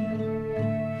conclusion,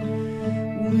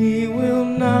 we will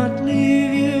not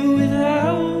leave you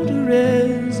without a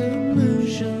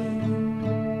resolution.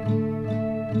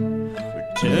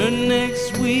 Return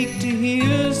next week to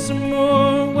hear some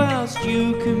more whilst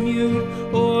you commute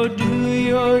or do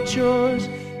your chores.